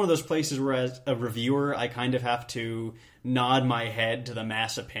 So this is one of those places where, as a reviewer, I kind of have to nod my head to the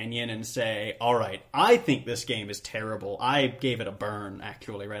mass opinion and say, all right, I think this game is terrible. I gave it a burn,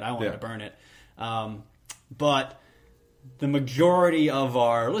 actually, right? I wanted to burn it. But the majority of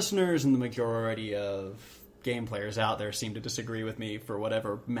our listeners and the majority of game players out there seem to disagree with me for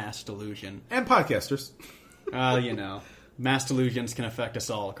whatever mass delusion. And podcasters. Mass delusions can affect us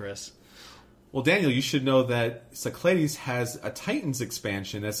all, Chris. Well, Daniel, you should know that Cyclades has a Titans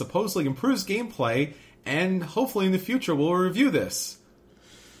expansion that supposedly improves gameplay, and hopefully in the future we'll review this.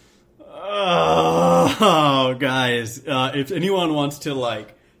 Oh, guys. If anyone wants to,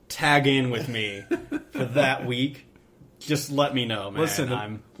 tag in with me for that week, just let me know, man.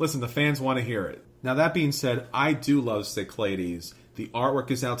 Listen, the fans want to hear it. Now, that being said, I do love Cyclades. The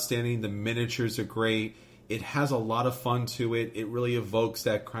artwork is outstanding. The miniatures are great. It has a lot of fun to it. It really evokes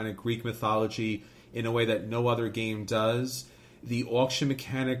that kind of Greek mythology in a way that no other game does. The auction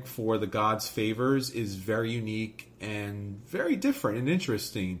mechanic for the gods' favors is very unique and very different and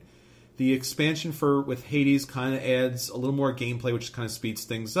interesting. The expansion with Hades kind of adds a little more gameplay, which kind of speeds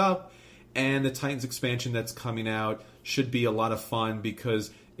things up. And the Titans expansion that's coming out should be a lot of fun because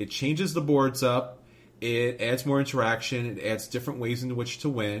it changes the boards up. It adds more interaction. It adds different ways in which to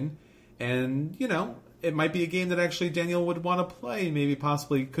win. And, it might be a game that actually Daniel would want to play. Maybe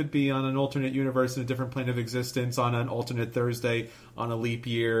possibly could be on an alternate universe in a different plane of existence, on an alternate Thursday, on a leap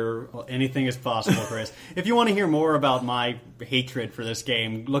year. Well, anything is possible, Chris. If you want to hear more about my hatred for this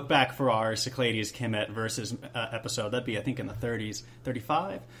game, look back for our Cyclades Kemet versus episode. That'd be, I think, in the 30s,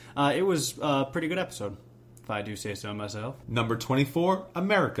 35. It was a pretty good episode, if I do say so myself. Number 24,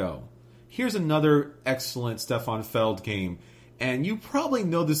 Americo. Here's another excellent Stefan Feld game. And you probably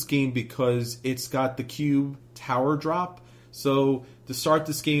know this game because it's got the cube tower drop. So to start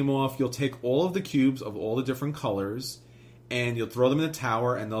this game off, you'll take all of the cubes of all the different colors, and you'll throw them in the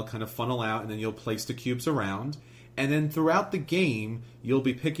tower, and they'll kind of funnel out, and then you'll place the cubes around. And then throughout the game, you'll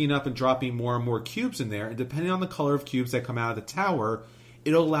be picking up and dropping more and more cubes in there. And depending on the color of cubes that come out of the tower,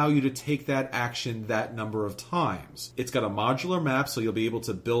 it'll allow you to take that action that number of times. It's got a modular map, so you'll be able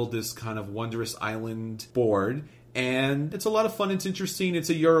to build this kind of wondrous island board. And it's a lot of fun. It's interesting. It's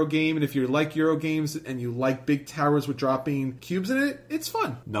a Euro game. And if you like Euro games and you like big towers with dropping cubes in it, it's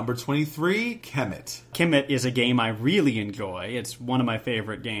fun. Number 23, Kemet. Kemet is a game I really enjoy. It's one of my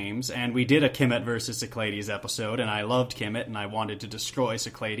favorite games. And we did a Kemet versus Cyclades episode. And I loved Kemet. And I wanted to destroy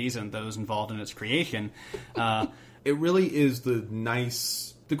Cyclades and those involved in its creation. It really is the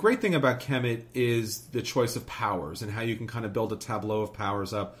great thing about Kemet is the choice of powers and how you can kind of build a tableau of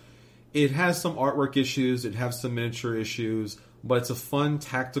powers up. It has some artwork issues, it has some miniature issues, but it's a fun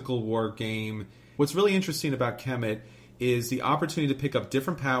tactical war game. What's really interesting about Kemet is the opportunity to pick up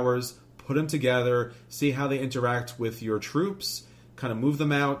different powers, put them together, see how they interact with your troops, kind of move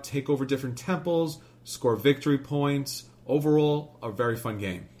them out, take over different temples, score victory points. Overall, a very fun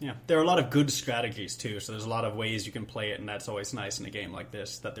game. Yeah, there are a lot of good strategies too, so there's a lot of ways you can play it, and that's always nice in a game like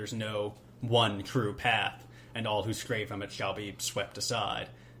this, that there's no one true path, and all who stray from it shall be swept aside.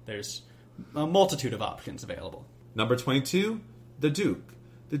 There's a multitude of options available. Number 22, The Duke.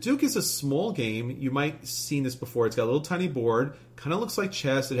 The Duke is a small game. You might have seen this before. It's got a little tiny board. Kind of looks like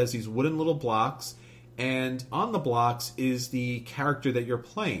chess. It has these wooden little blocks. And on the blocks is the character that you're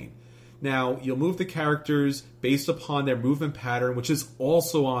playing. Now, you'll move the characters based upon their movement pattern, which is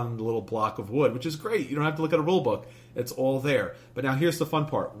also on the little block of wood, which is great. You don't have to look at a rule book. It's all there. But now here's the fun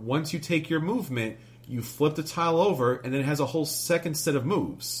part. Once you take your movement, you flip the tile over, and then it has a whole second set of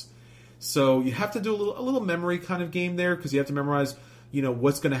moves. So you have to do a little memory kind of game there, because you have to memorize,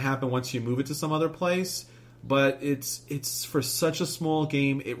 what's going to happen once you move it to some other place. But it's for such a small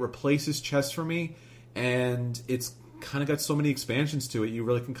game, it replaces chess for me, and it's kind of got so many expansions to it, you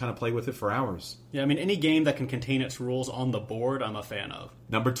really can kind of play with it for hours. Yeah, I mean, any game that can contain its rules on the board, I'm a fan of.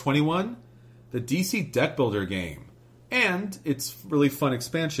 Number 21, the DC Deck Builder game. And its really fun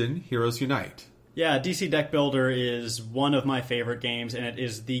expansion, Heroes Unite. Yeah, DC Deck Builder is one of my favorite games, and it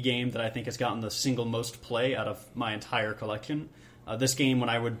is the game that I think has gotten the single most play out of my entire collection. This game, when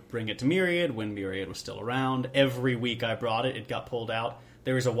I would bring it to Myriad, when Myriad was still around, every week I brought it, it got pulled out.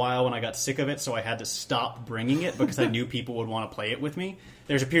 There was a while when I got sick of it, so I had to stop bringing it because I knew people would want to play it with me.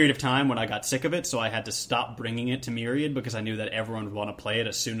 There's a period of time when I got sick of it, so I had to stop bringing it to Myriad because I knew that everyone would want to play it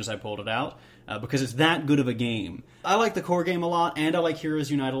as soon as I pulled it out, because it's that good of a game. I like the core game a lot, and I like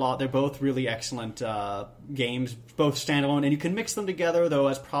Heroes Unite a lot. They're both really excellent games, both standalone, and you can mix them together, though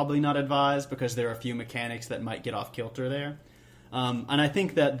that's probably not advised because there are a few mechanics that might get off kilter there. And I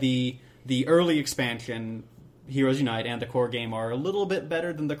think that the early expansion, Heroes Unite, and the core game are a little bit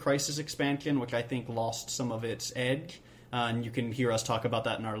better than the Crisis expansion, which I think lost some of its edge. And you can hear us talk about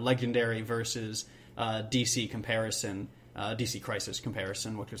that in our Legendary versus DC comparison, DC Crisis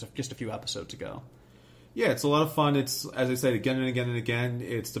comparison, which was just a few episodes ago. Yeah, it's a lot of fun. It's, as I said, again and again and again,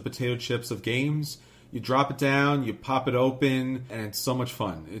 it's the potato chips of games. You drop it down, you pop it open, and it's so much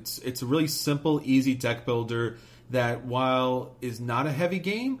fun. It's a really simple, easy deck builder that, while is not a heavy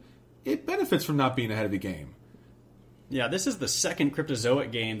game, it benefits from not being a heavy game. Yeah, this is the second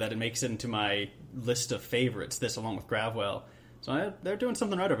Cryptozoic game that it makes it into my list of favorites, this along with Gravwell. So they're doing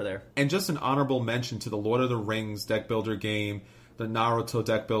something right over there. And just an honorable mention to the Lord of the Rings deck builder game, the Naruto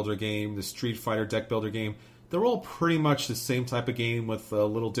deck builder game, the Street Fighter deck builder game. They're all pretty much the same type of game with a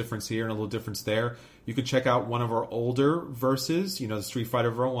little difference here and a little difference there. You can check out one of our older verses, the Street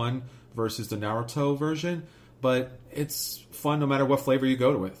Fighter 1 versus the Naruto version. But it's fun no matter what flavor you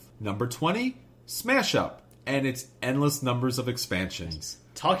go with. Number 20, Smash Up, and its endless numbers of expansions.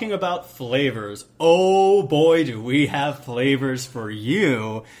 Talking about flavors, oh boy do we have flavors for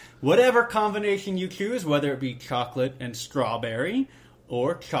you. Whatever combination you choose, whether it be chocolate and strawberry,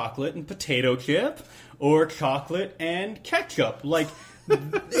 or chocolate and potato chip, or chocolate and ketchup. Like,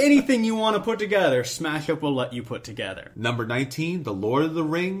 anything you want to put together, Smash Up will let you put together. Number 19, The Lord of the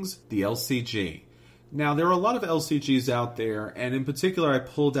Rings, the LCG. Now, there are a lot of LCGs out there, and in particular, I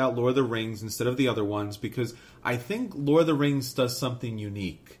pulled out Lord of the Rings instead of the other ones because I think Lord of the Rings does something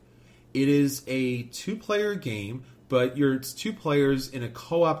unique. It is a two-player game, but it's two players in a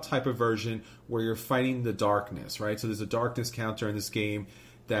co-op type of version where you're fighting the darkness, right? So there's a darkness counter in this game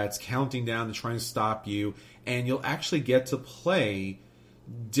that's counting down and trying to stop you, and you'll actually get to play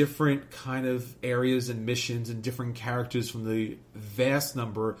different kind of areas and missions and different characters from the vast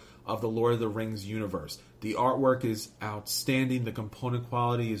number of the Lord of the Rings universe. The artwork is outstanding, the component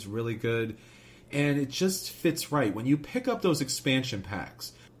quality is really good, and it just fits right. When you pick up those expansion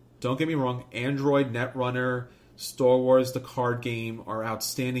packs, don't get me wrong, Android Netrunner, Star Wars the card game are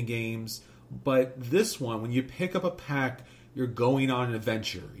outstanding games, but this one, when you pick up a pack, you're going on an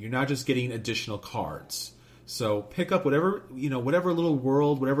adventure. You're not just getting additional cards. So pick up whatever little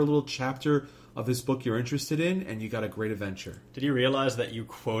world, whatever little chapter of this book you're interested in, and you got a great adventure. Did you realize that you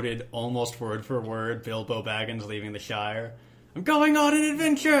quoted almost word for word Bilbo Baggins leaving the Shire? I'm going on an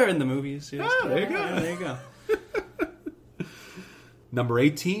adventure in the movies. Yes. Oh, there you go. Yeah, there you go. Number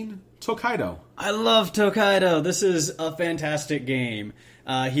 18, Tokaido. I love Tokaido. This is a fantastic game.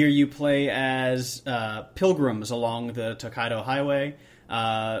 Here you play as pilgrims along the Tokaido Highway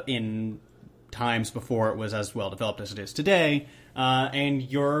in times before it was as well developed as it is today, and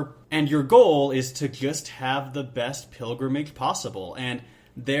your goal is to just have the best pilgrimage possible. And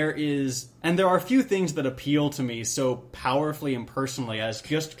there are a few things that appeal to me so powerfully and personally as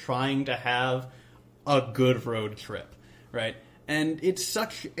just trying to have a good road trip, right? And it's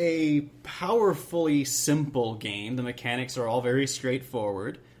such a powerfully simple game. The mechanics are all very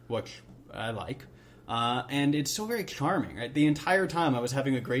straightforward, which I like. And it's so very charming, right? The entire time I was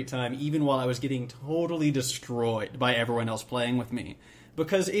having a great time, even while I was getting totally destroyed by everyone else playing with me.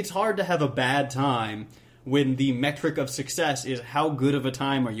 Because it's hard to have a bad time when the metric of success is how good of a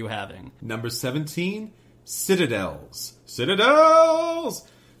time are you having. Number 17, Citadels. Citadels!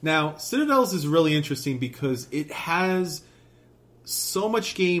 Now, Citadels is really interesting because it has so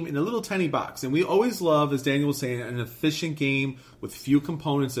much game in a little tiny box. And we always love, as Daniel was saying, an efficient game with few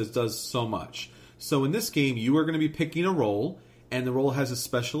components that does so much. So in this game, you are going to be picking a role, and the role has a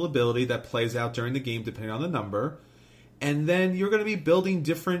special ability that plays out during the game depending on the number. And then you're going to be building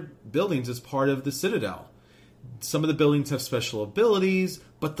different buildings as part of the Citadel. Some of the buildings have special abilities,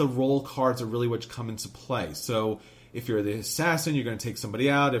 but the role cards are really what come into play. So if you're the assassin, you're going to take somebody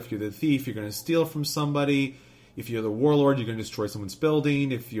out. If you're the thief, you're going to steal from somebody. If you're the warlord, you're going to destroy someone's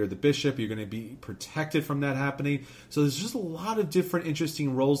building. If you're the bishop, you're going to be protected from that happening. So there's just a lot of different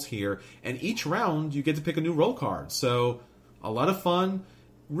interesting roles here. And each round, you get to pick a new role card. So a lot of fun.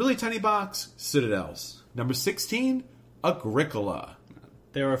 Really tiny box, Citadels. Number 16, Agricola.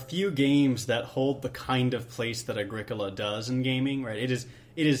 There are a few games that hold the kind of place that Agricola does in gaming, right? It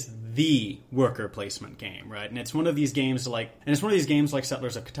is the worker placement game, right? And it's one of these games like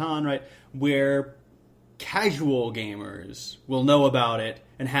Settlers of Catan, right, where casual gamers will know about it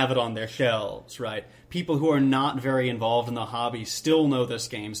and have it on their shelves, right? People who are not very involved in the hobby still know this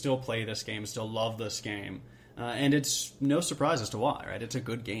game, still play this game, still love this game. And it's no surprise as to why, right? It's a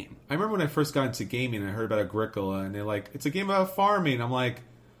good game. I remember when I first got into gaming, I heard about Agricola, and they're like, it's a game about farming. I'm like,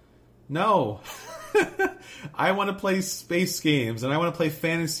 no. I want to play space games, and I want to play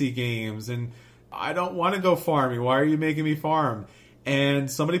fantasy games, and I don't want to go farming. Why are you making me farm? And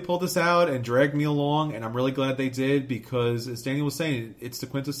somebody pulled this out and dragged me along, and I'm really glad they did because, as Daniel was saying, it's the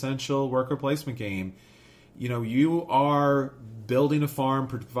quintessential worker placement game. You know, you are building a farm,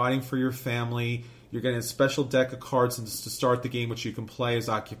 providing for your family. You're getting a special deck of cards to start the game, which you can play as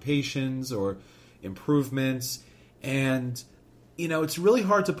occupations or improvements. And, you know, it's really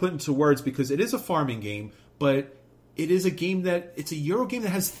hard to put into words because it is a farming game, but it is a game it's a Euro game that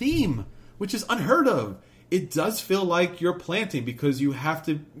has theme, which is unheard of. It does feel like you're planting because you have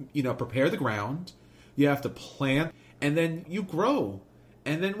to, you know, prepare the ground, you have to plant, and then you grow.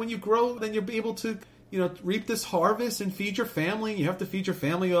 And then when you grow, then you'll be able to, you know, reap this harvest and feed your family. You have to feed your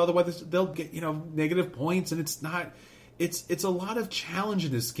family, otherwise they'll get, you know, negative points. And it's a lot of challenge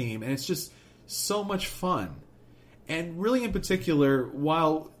in this game, and it's just so much fun. And really, in particular,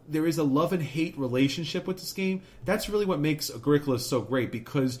 while there is a love and hate relationship with this game, that's really what makes Agricola so great,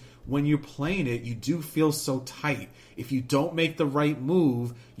 because when you're playing it, you do feel so tight. If you don't make the right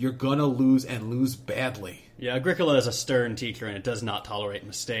move, you're gonna lose, and lose badly. Yeah, Agricola is a stern teacher, and it does not tolerate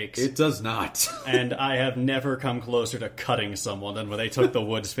mistakes. It does not. And I have never come closer to cutting someone than when they took the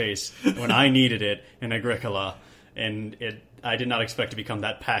wood space when I needed it in Agricola. And I did not expect to become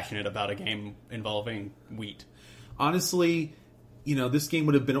that passionate about a game involving wheat. Honestly, you know, this game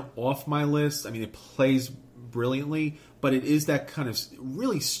would have been off my list. I mean, it plays brilliantly, but it is that kind of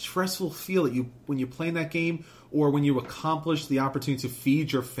really stressful feel that when you're playing that game, or when you accomplish the opportunity to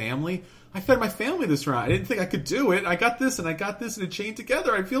feed your family. I fed my family this round. I didn't think I could do it. I got this and I got this, and it chained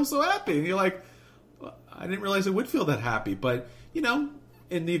together. I feel so happy. And you're like, well, I didn't realize I would feel that happy. But, you know,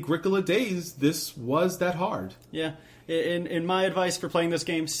 in the Agricola days, this was that hard. Yeah. In my advice for playing this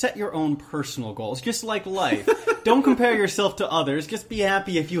game, set your own personal goals, just like life. Don't compare yourself to others. Just be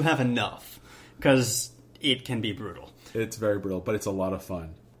happy if you have enough, because it can be brutal. It's very brutal, but it's a lot of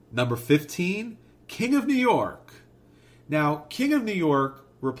fun. Number 15, King of New York. Now, King of New York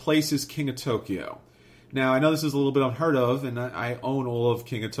replaces King of Tokyo. Now, I know this is a little bit unheard of, and I own all of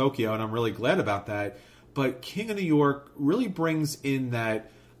King of Tokyo, and I'm really glad about that. But King of New York really brings in that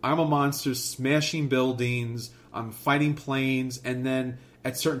I'm a monster smashing buildings, I'm fighting planes, and then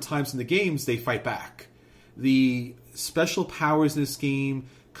at certain times in the games, they fight back. The special powers in this game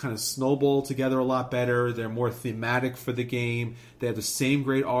kind of snowball together a lot better. They're more thematic for the game. They have the same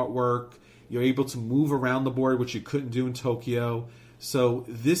great artwork. You're able to move around the board, which you couldn't do in Tokyo. So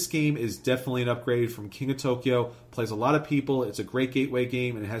this game is definitely an upgrade from King of Tokyo. Plays a lot of people. It's a great gateway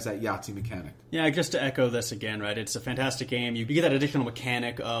game, and it has that Yahtzee mechanic. Yeah, just to echo this again, right? It's a fantastic game. You get that additional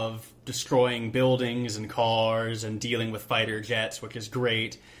mechanic of destroying buildings and cars and dealing with fighter jets, which is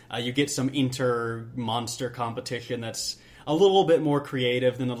great. You get some inter-monster competition that's a little bit more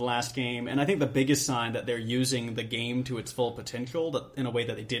creative than the last game. And I think the biggest sign that they're using the game to its full potential in a way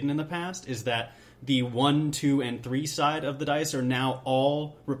that they didn't in the past is that the 1, 2, and 3 side of the dice are now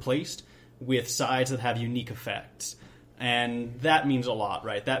all replaced with sides that have unique effects. And that means a lot,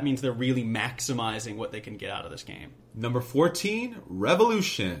 right? That means they're really maximizing what they can get out of this game. Number 14,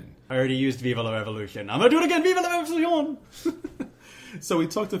 Revolution. I already used Viva la Revolution. I'm going to do it again! Viva la Revolution! So we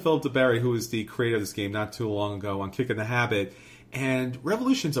talked to Philip DeBerry, who is the creator of this game, not too long ago on Kick in the Habit. And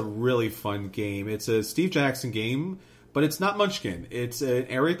Revolution's a really fun game. It's a Steve Jackson game, But it's not Munchkin. It's an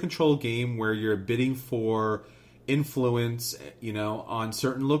area control game where you're bidding for influence, on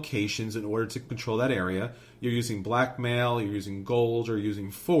certain locations in order to control that area. You're using blackmail, you're using gold, or you're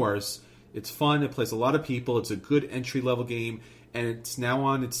using force. It's fun. It plays a lot of people. It's a good entry-level game, and it's now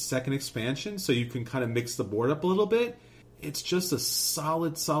on its second expansion, so you can kind of mix the board up a little bit. It's just a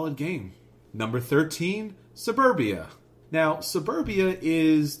solid game. Number 13, Suburbia. Now, Suburbia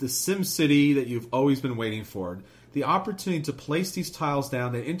is the Sim City that you've always been waiting for. The opportunity to place these tiles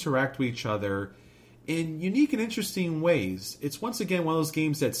down that interact with each other in unique and interesting ways. It's once again one of those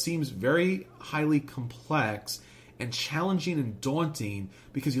games that seems very highly complex and challenging and daunting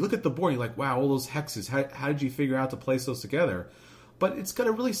because you look at the board and you're like, wow, all those hexes, how did you figure out to place those together? But it's got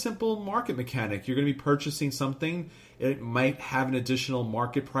a really simple market mechanic. You're going to be purchasing something. It might have an additional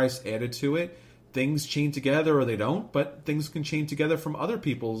market price added to it. Things chain together or they don't, but things can chain together from other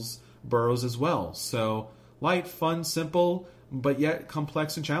people's boroughs as well. So light, fun, simple, but yet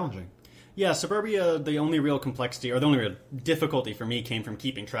complex and challenging. Yeah, Suburbia, the only real complexity, or the only real difficulty for me came from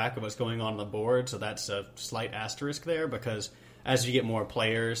keeping track of what's going on the board, so that's a slight asterisk there, because as you get more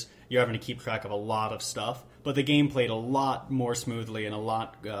players, you're having to keep track of a lot of stuff, but the game played a lot more smoothly and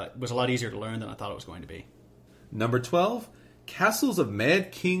was a lot easier to learn than I thought it was going to be. Number 12, Castles of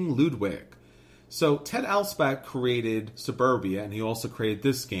Mad King Ludwig. So Ted Alspach created Suburbia, and he also created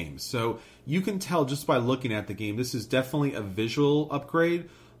this game. So you can tell just by looking at the game, this is definitely a visual upgrade,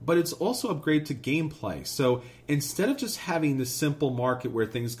 but it's also an upgrade to gameplay. So instead of just having the simple market where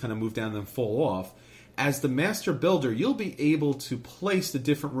things kind of move down and then fall off, as the master builder, you'll be able to place the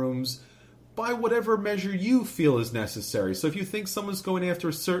different rooms by whatever measure you feel is necessary. So if you think someone's going after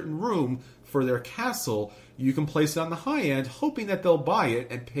a certain room for their castle, you can place it on the high end, hoping that they'll buy it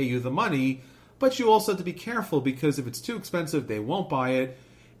and pay you the money. But you also have to be careful because if it's too expensive, they won't buy it.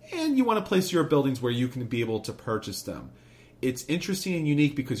 And you want to place your buildings where you can be able to purchase them. It's interesting and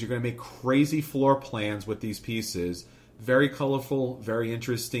unique because you're going to make crazy floor plans with these pieces. Very colorful, very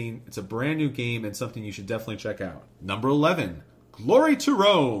interesting. It's a brand new game and something you should definitely check out. Number 11, Glory to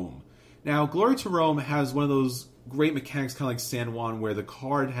Rome. Now, Glory to Rome has one of those great mechanics, kind of like San Juan, where the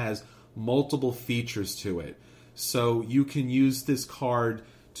card has multiple features to it. So you can use this card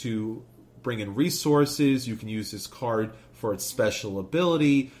to bring in resources. You can use this card for its special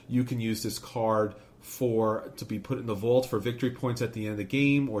ability. You can use this card to be put in the vault for victory points at the end of the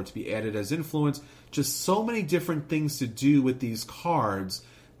game or to be added as influence. Just so many different things to do with these cards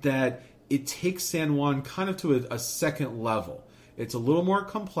that it takes San Juan kind of to a second level. It's a little more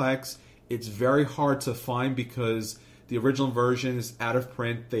complex. It's very hard to find because the original version is out of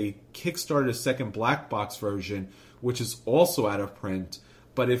print. They kickstarted a second black box version, which is also out of print.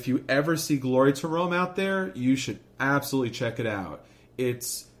 But if you ever see Glory to Rome out there, you should absolutely check it out.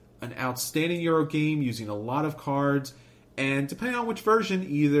 It's an outstanding Euro game using a lot of cards, and depending on which version,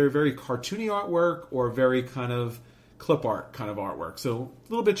 either very cartoony artwork or very kind of clip art kind of artwork. So a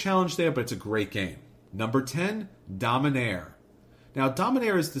little bit challenged there, but it's a great game. Number 10, Dominaire. Now,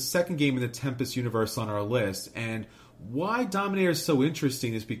 Dominaire is the second game in the Tempest universe on our list, and why Dominaire is so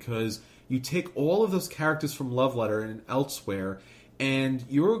interesting is because you take all of those characters from Love Letter and elsewhere, and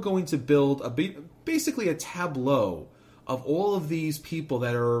you're going to build basically a tableau of all of these people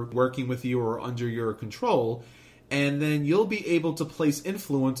that are working with you or under your control, and then you'll be able to place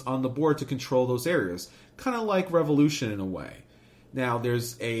influence on the board to control those areas. Kind of like Revolution in a way. Now,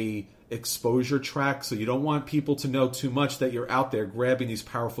 there's a exposure track, so you don't want people to know too much that you're out there grabbing these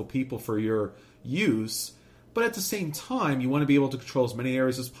powerful people for your use, but at the same time, you want to be able to control as many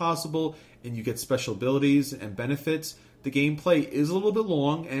areas as possible, and you get special abilities and benefits. The gameplay is a little bit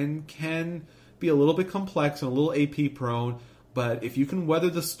long and can be a little bit complex and a little AP prone, but if you can weather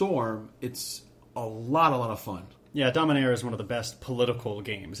the storm, it's a lot of fun. Yeah, Dominaire is one of the best political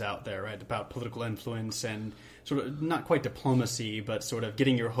games out there, right? About political influence and sort of not quite diplomacy, but sort of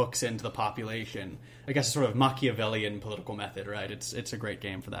getting your hooks into the population. I guess a sort of Machiavellian political method, right? It's a great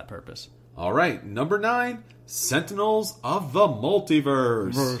game for that purpose. All right, number 9, Sentinels of the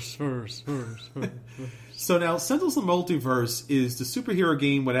Multiverse. Verse. So now, Sentinels of the Multiverse is the superhero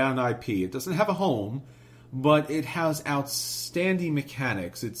game without an IP. It doesn't have a home, but it has outstanding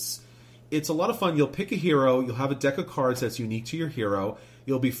mechanics. It's a lot of fun. You'll pick a hero. You'll have a deck of cards that's unique to your hero.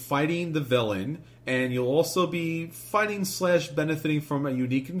 You'll be fighting the villain, and you'll also be fighting / benefiting from a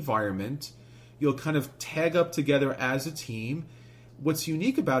unique environment. You'll kind of tag up together as a team. What's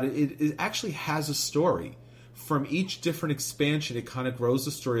unique about it, it actually has a story. From each different expansion, it kind of grows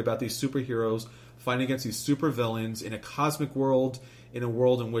the story about these superheroes fighting against these supervillains in a cosmic world, in a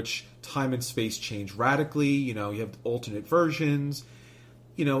world in which time and space change radically. You know, you have alternate versions.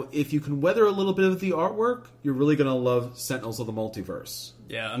 if you can weather a little bit of the artwork, you're really going to love Sentinels of the Multiverse.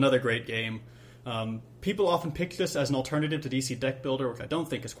 Yeah, another great game. People often pick this as an alternative to DC Deck Builder, which I don't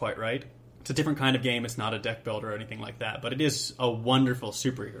think is quite right. It's a different kind of game. It's not a deck builder or anything like that, but it is a wonderful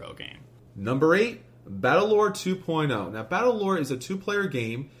superhero game. Number 8, Battlelore 2.0. Now, Battlelore is a 2-player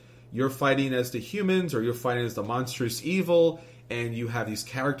game. You're fighting as the humans, or you're fighting as the monstrous evil, and you have these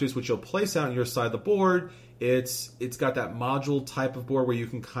characters which you'll place out on your side of the board. It's got that module type of board where you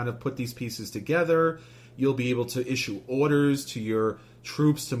can kind of put these pieces together. You'll be able to issue orders to your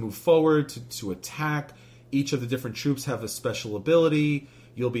troops to move forward, to attack. Each of the different troops have a special ability.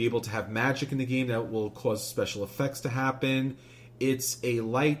 You'll be able to have magic in the game that will cause special effects to happen. It's a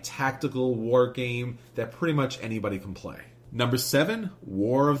light tactical war game that pretty much anybody can play. Number 7,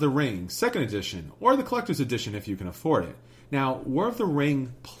 War of the Ring, 2nd edition, or the Collector's Edition if you can afford it. Now, War of the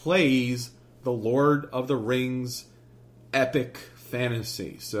Ring plays the Lord of the Rings epic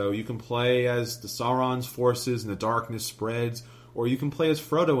fantasy. So you can play as the Sauron's forces and the darkness spreads, or you can play as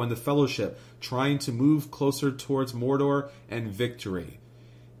Frodo and the Fellowship, trying to move closer towards Mordor and victory.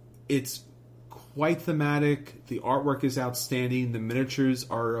 It's quite thematic. The artwork is outstanding. The miniatures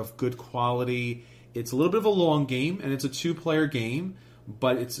are of good quality. It's a little bit of a long game, and it's a 2-player game,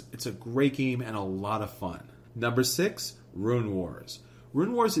 but it's a great game and a lot of fun. Number 6, Rune Wars.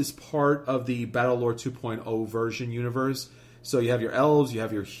 Rune Wars is part of the Battlelore 2.0 version universe. So you have your elves, you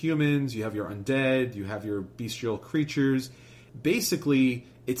have your humans, you have your undead, you have your bestial creatures. Basically,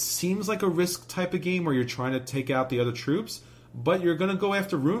 it seems like a Risk type of game where you're trying to take out the other troops, but you're going to go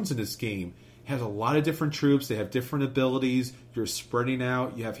after runes in this game. It has a lot of different troops. They have different abilities. You're spreading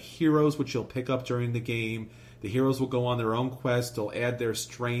out. You have heroes, which you'll pick up during the game. The heroes will go on their own quest. They'll add their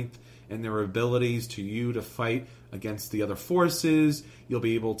strength and their abilities to you to fight against the other forces. You'll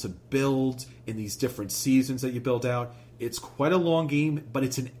be able to build in these different seasons that you build out. It's quite a long game, but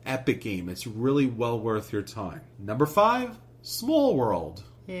it's an epic game. It's really well worth your time. Number 5, Small World.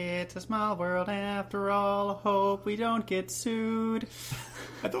 It's a small world after all. Hope we don't get sued.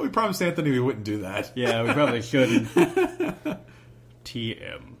 I thought we promised Anthony we wouldn't do that. Yeah, we probably shouldn't.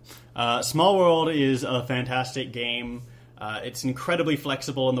 TM. Small World is a fantastic game. It's incredibly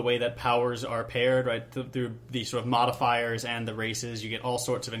flexible in the way that powers are paired, right? Through the sort of modifiers and the races, you get all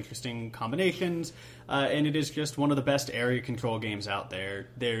sorts of interesting combinations, and it is just one of the best area control games out there.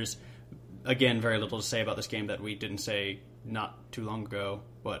 There's, again, very little to say about this game that we didn't say not too long ago.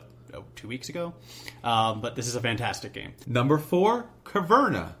 2 weeks ago? But this is a fantastic game. Number 4,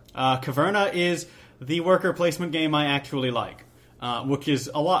 Caverna. Caverna is the worker placement game I actually like. Which is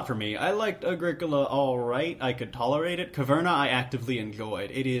a lot for me. I liked Agricola all right. I could tolerate it. Caverna I actively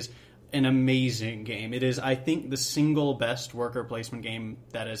enjoyed. It is an amazing game. It is, I think, the single best worker placement game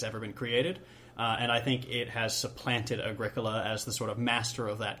that has ever been created. And I think it has supplanted Agricola as the sort of master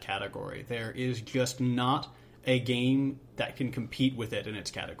of that category. There is just not a game that can compete with it in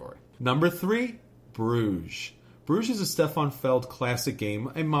its category. Number 3, Bruges. Bruges is a Stefan Feld classic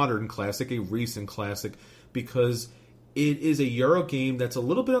game, a modern classic, a recent classic, because it is a Euro game that's a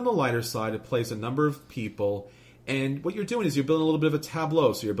little bit on the lighter side. It plays a number of people. And what you're doing is you're building a little bit of a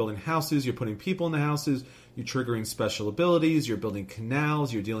tableau. So you're building houses, you're putting people in the houses, you're triggering special abilities, you're building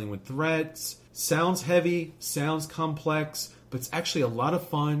canals, you're dealing with threats. Sounds heavy, sounds complex, but it's actually a lot of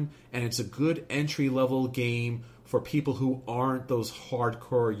fun, and it's a good entry-level game for people who aren't those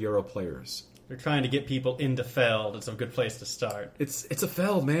hardcore Euro players. You're trying to get people into Feld. It's a good place to start. It's a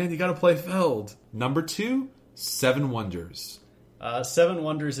Feld, man. You gotta play Feld. Number 2, Seven Wonders. Seven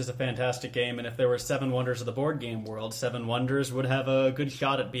Wonders is a fantastic game, and if there were 7 wonders of the board game world, Seven Wonders would have a good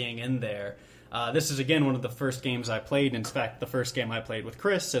shot at being in there. This is, again, one of the first games I played. In fact, the first game I played with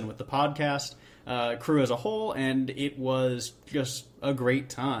Chris and with the podcast crew as a whole, and it was just a great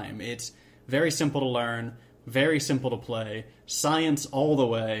time. It's very simple to learn, very simple to play, science all the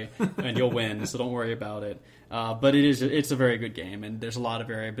way, and you'll win, so don't worry about it. But it's a very good game, and there's a lot of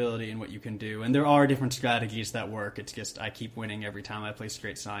variability in what you can do. And there are different strategies that work. It's just I keep winning every time I play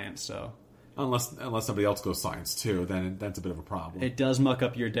straight science, so... Unless somebody else goes science, too, then that's a bit of a problem. It does muck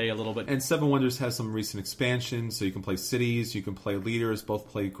up your day a little bit. And Seven Wonders has some recent expansions, so you can play cities, you can play leaders, both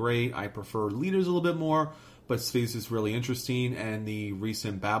play great. I prefer leaders a little bit more, but cities is really interesting, and the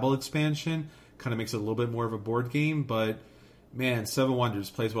recent Babel expansion kind of makes it a little bit more of a board game, but... Man, Seven Wonders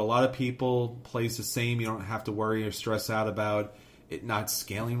plays with a lot of people, plays the same. You don't have to worry or stress out about it not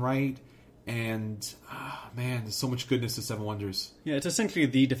scaling right. And, man, there's so much goodness to Seven Wonders. Yeah, it's essentially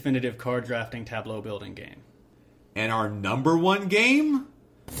the definitive card drafting tableau building game. And our number 1 game?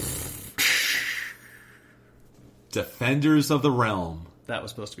 Defenders of the Realm. That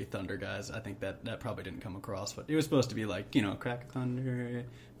was supposed to be thunder, guys. I think that probably didn't come across, but it was supposed to be like, crack of thunder,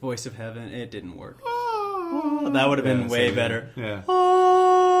 voice of heaven. It didn't work. That would have been way better. Yeah.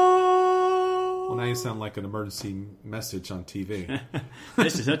 Well, now you sound like an emergency message on TV.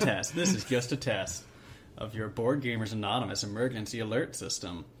 This is a test. This is just a test of your Board Gamers Anonymous emergency alert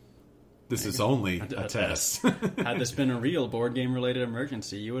system. This is only a test. Had this been a real board game related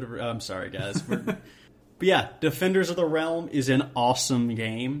emergency, you would have... I'm sorry, guys. But yeah, Defenders of the Realm is an awesome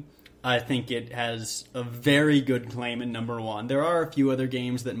game. I think it has a very good claim in number 1. There are a few other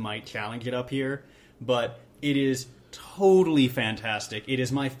games that might challenge it up here, but it is totally fantastic. It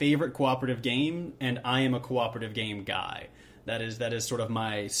is my favorite cooperative game, and I am a cooperative game guy. That is sort of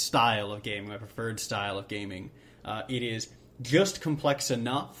my style of gaming, my preferred style of gaming. It is just complex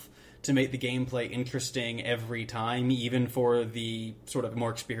enough to make the gameplay interesting every time, even for the sort of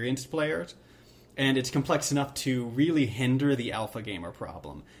more experienced players. And it's complex enough to really hinder the alpha gamer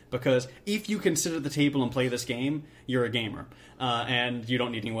problem. Because if you can sit at the table and play this game, you're a gamer. And you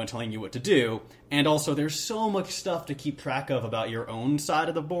don't need anyone telling you what to do. And also, there's so much stuff to keep track of about your own side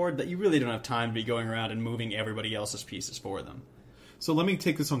of the board that you really don't have time to be going around and moving everybody else's pieces for them. So let me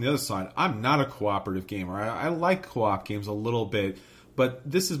take this on the other side. I'm not a cooperative gamer. I like co-op games a little bit. But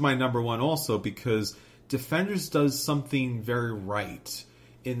this is my number 1 also because Defenders does something very right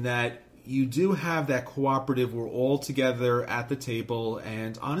in that you do have that cooperative, we're all together at the table,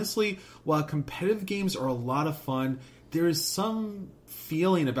 and honestly, while competitive games are a lot of fun, there is some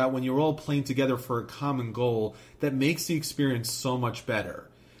feeling about when you're all playing together for a common goal that makes the experience so much better.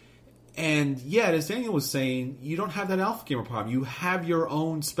 And yet, as Daniel was saying, you don't have that alpha gamer problem. You have your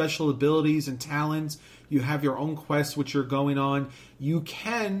own special abilities and talents. You have your own quests which you're going on. You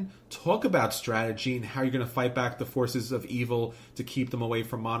can talk about strategy and how you're going to fight back the forces of evil to keep them away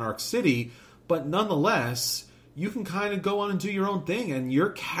from Monarch City. But nonetheless, you can kind of go on and do your own thing. And your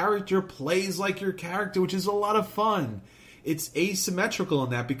character plays like your character, which is a lot of fun. It's asymmetrical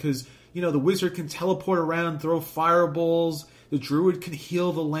in that because, the wizard can teleport around, throw fireballs. The druid can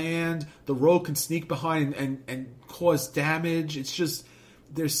heal the land. The rogue can sneak behind and cause damage. It's just...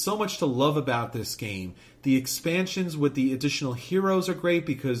 There's so much to love about this game. The expansions with the additional heroes are great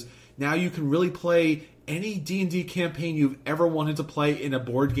because now you can really play any D&D campaign you've ever wanted to play in a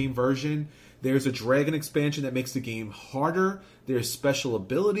board game version. There's a dragon expansion that makes the game harder. There's special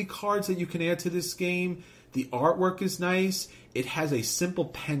ability cards that you can add to this game. The artwork is nice. It has a simple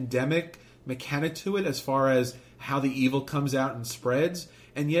pandemic mechanic to it as far as how the evil comes out and spreads.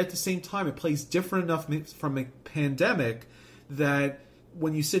 And yet at the same time, it plays different enough from a pandemic that...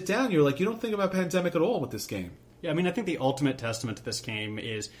 when you sit down, you're like, you don't think about pandemic at all with this game. Yeah, I think the ultimate testament to this game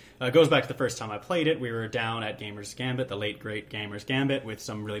is goes back to the first time I played it. We were down at Gamers Gambit, the late great Gamers Gambit, with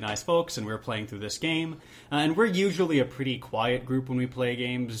some really nice folks, and we were playing through this game. And we're usually a pretty quiet group when we play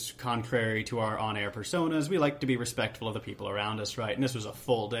games, contrary to our on-air personas. We like to be respectful of the people around us, right? And this was a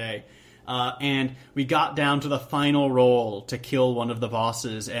full day. And we got down to the final roll to kill one of the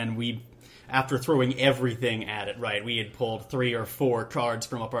bosses, and after throwing everything at it, right? We had pulled 3 or 4 cards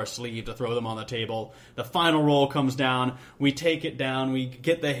from up our sleeve to throw them on the table. The final roll comes down. We take it down. We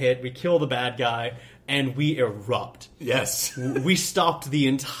get the hit. We kill the bad guy. And we erupt. Yes. We stopped the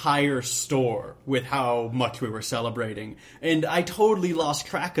entire store with how much we were celebrating. And I totally lost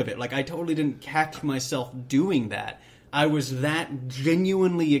track of it. Like, I totally didn't catch myself doing that. I was that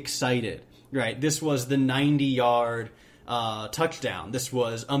genuinely excited, right? This was the 90-yard... touchdown. This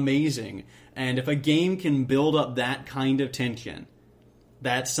was amazing. And if a game can build up that kind of tension,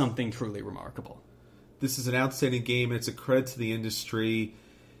 that's something truly remarkable. This is an outstanding game, and it's a credit to the industry.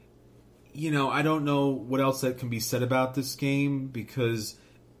 I don't know what else that can be said about this game, because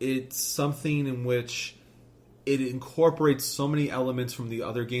it's something in which it incorporates so many elements from the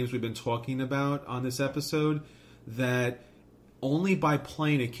other games we've been talking about on this episode that only by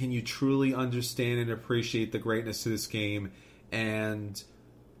playing it can you truly understand and appreciate the greatness of this game, and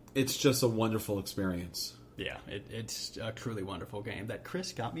it's just a wonderful experience. Yeah, it's a truly wonderful game that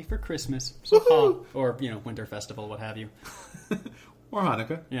Chris got me for Christmas. So, or, Winter Festival, what have you. Or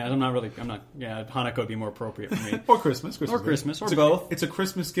Hanukkah. Yeah, Hanukkah would be more appropriate for me. Or Christmas. Or Christmas, or both. It's a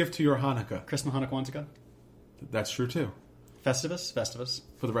Christmas gift to your Hanukkah. Christmas, Hanukkah, Wanzika. That's true, too. Festivus.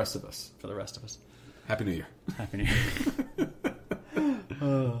 For the rest of us. Happy New Year. Happy New Year.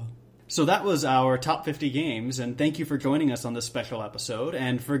 So that was our top 50 games, and thank you for joining us on this special episode,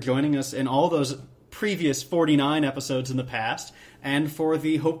 and for joining us in all those previous 49 episodes in the past, and for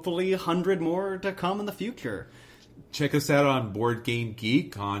the hopefully 100 more to come in the future. Check us out on Board Game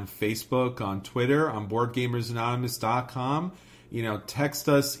Geek, on Facebook, on Twitter, on BoardGamersAnonymous.com. Text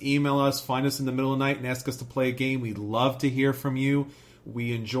us, email us, find us in the middle of the night and ask us to play a game. We'd love to hear from you.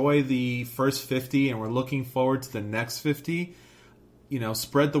 we enjoy the first 50 and we're looking forward to the next 50.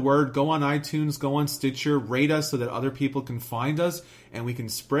 Spread the word. Go on iTunes, go on Stitcher, rate us so that other people can find us, and we can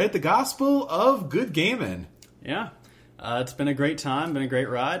spread the gospel of good gaming. Yeah. It's been a great time, been a great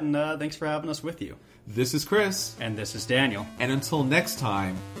ride, and thanks for having us with you. This is Chris. And this is Daniel. And until next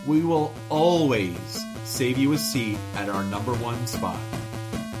time, we will always save you a seat at our #1 spot.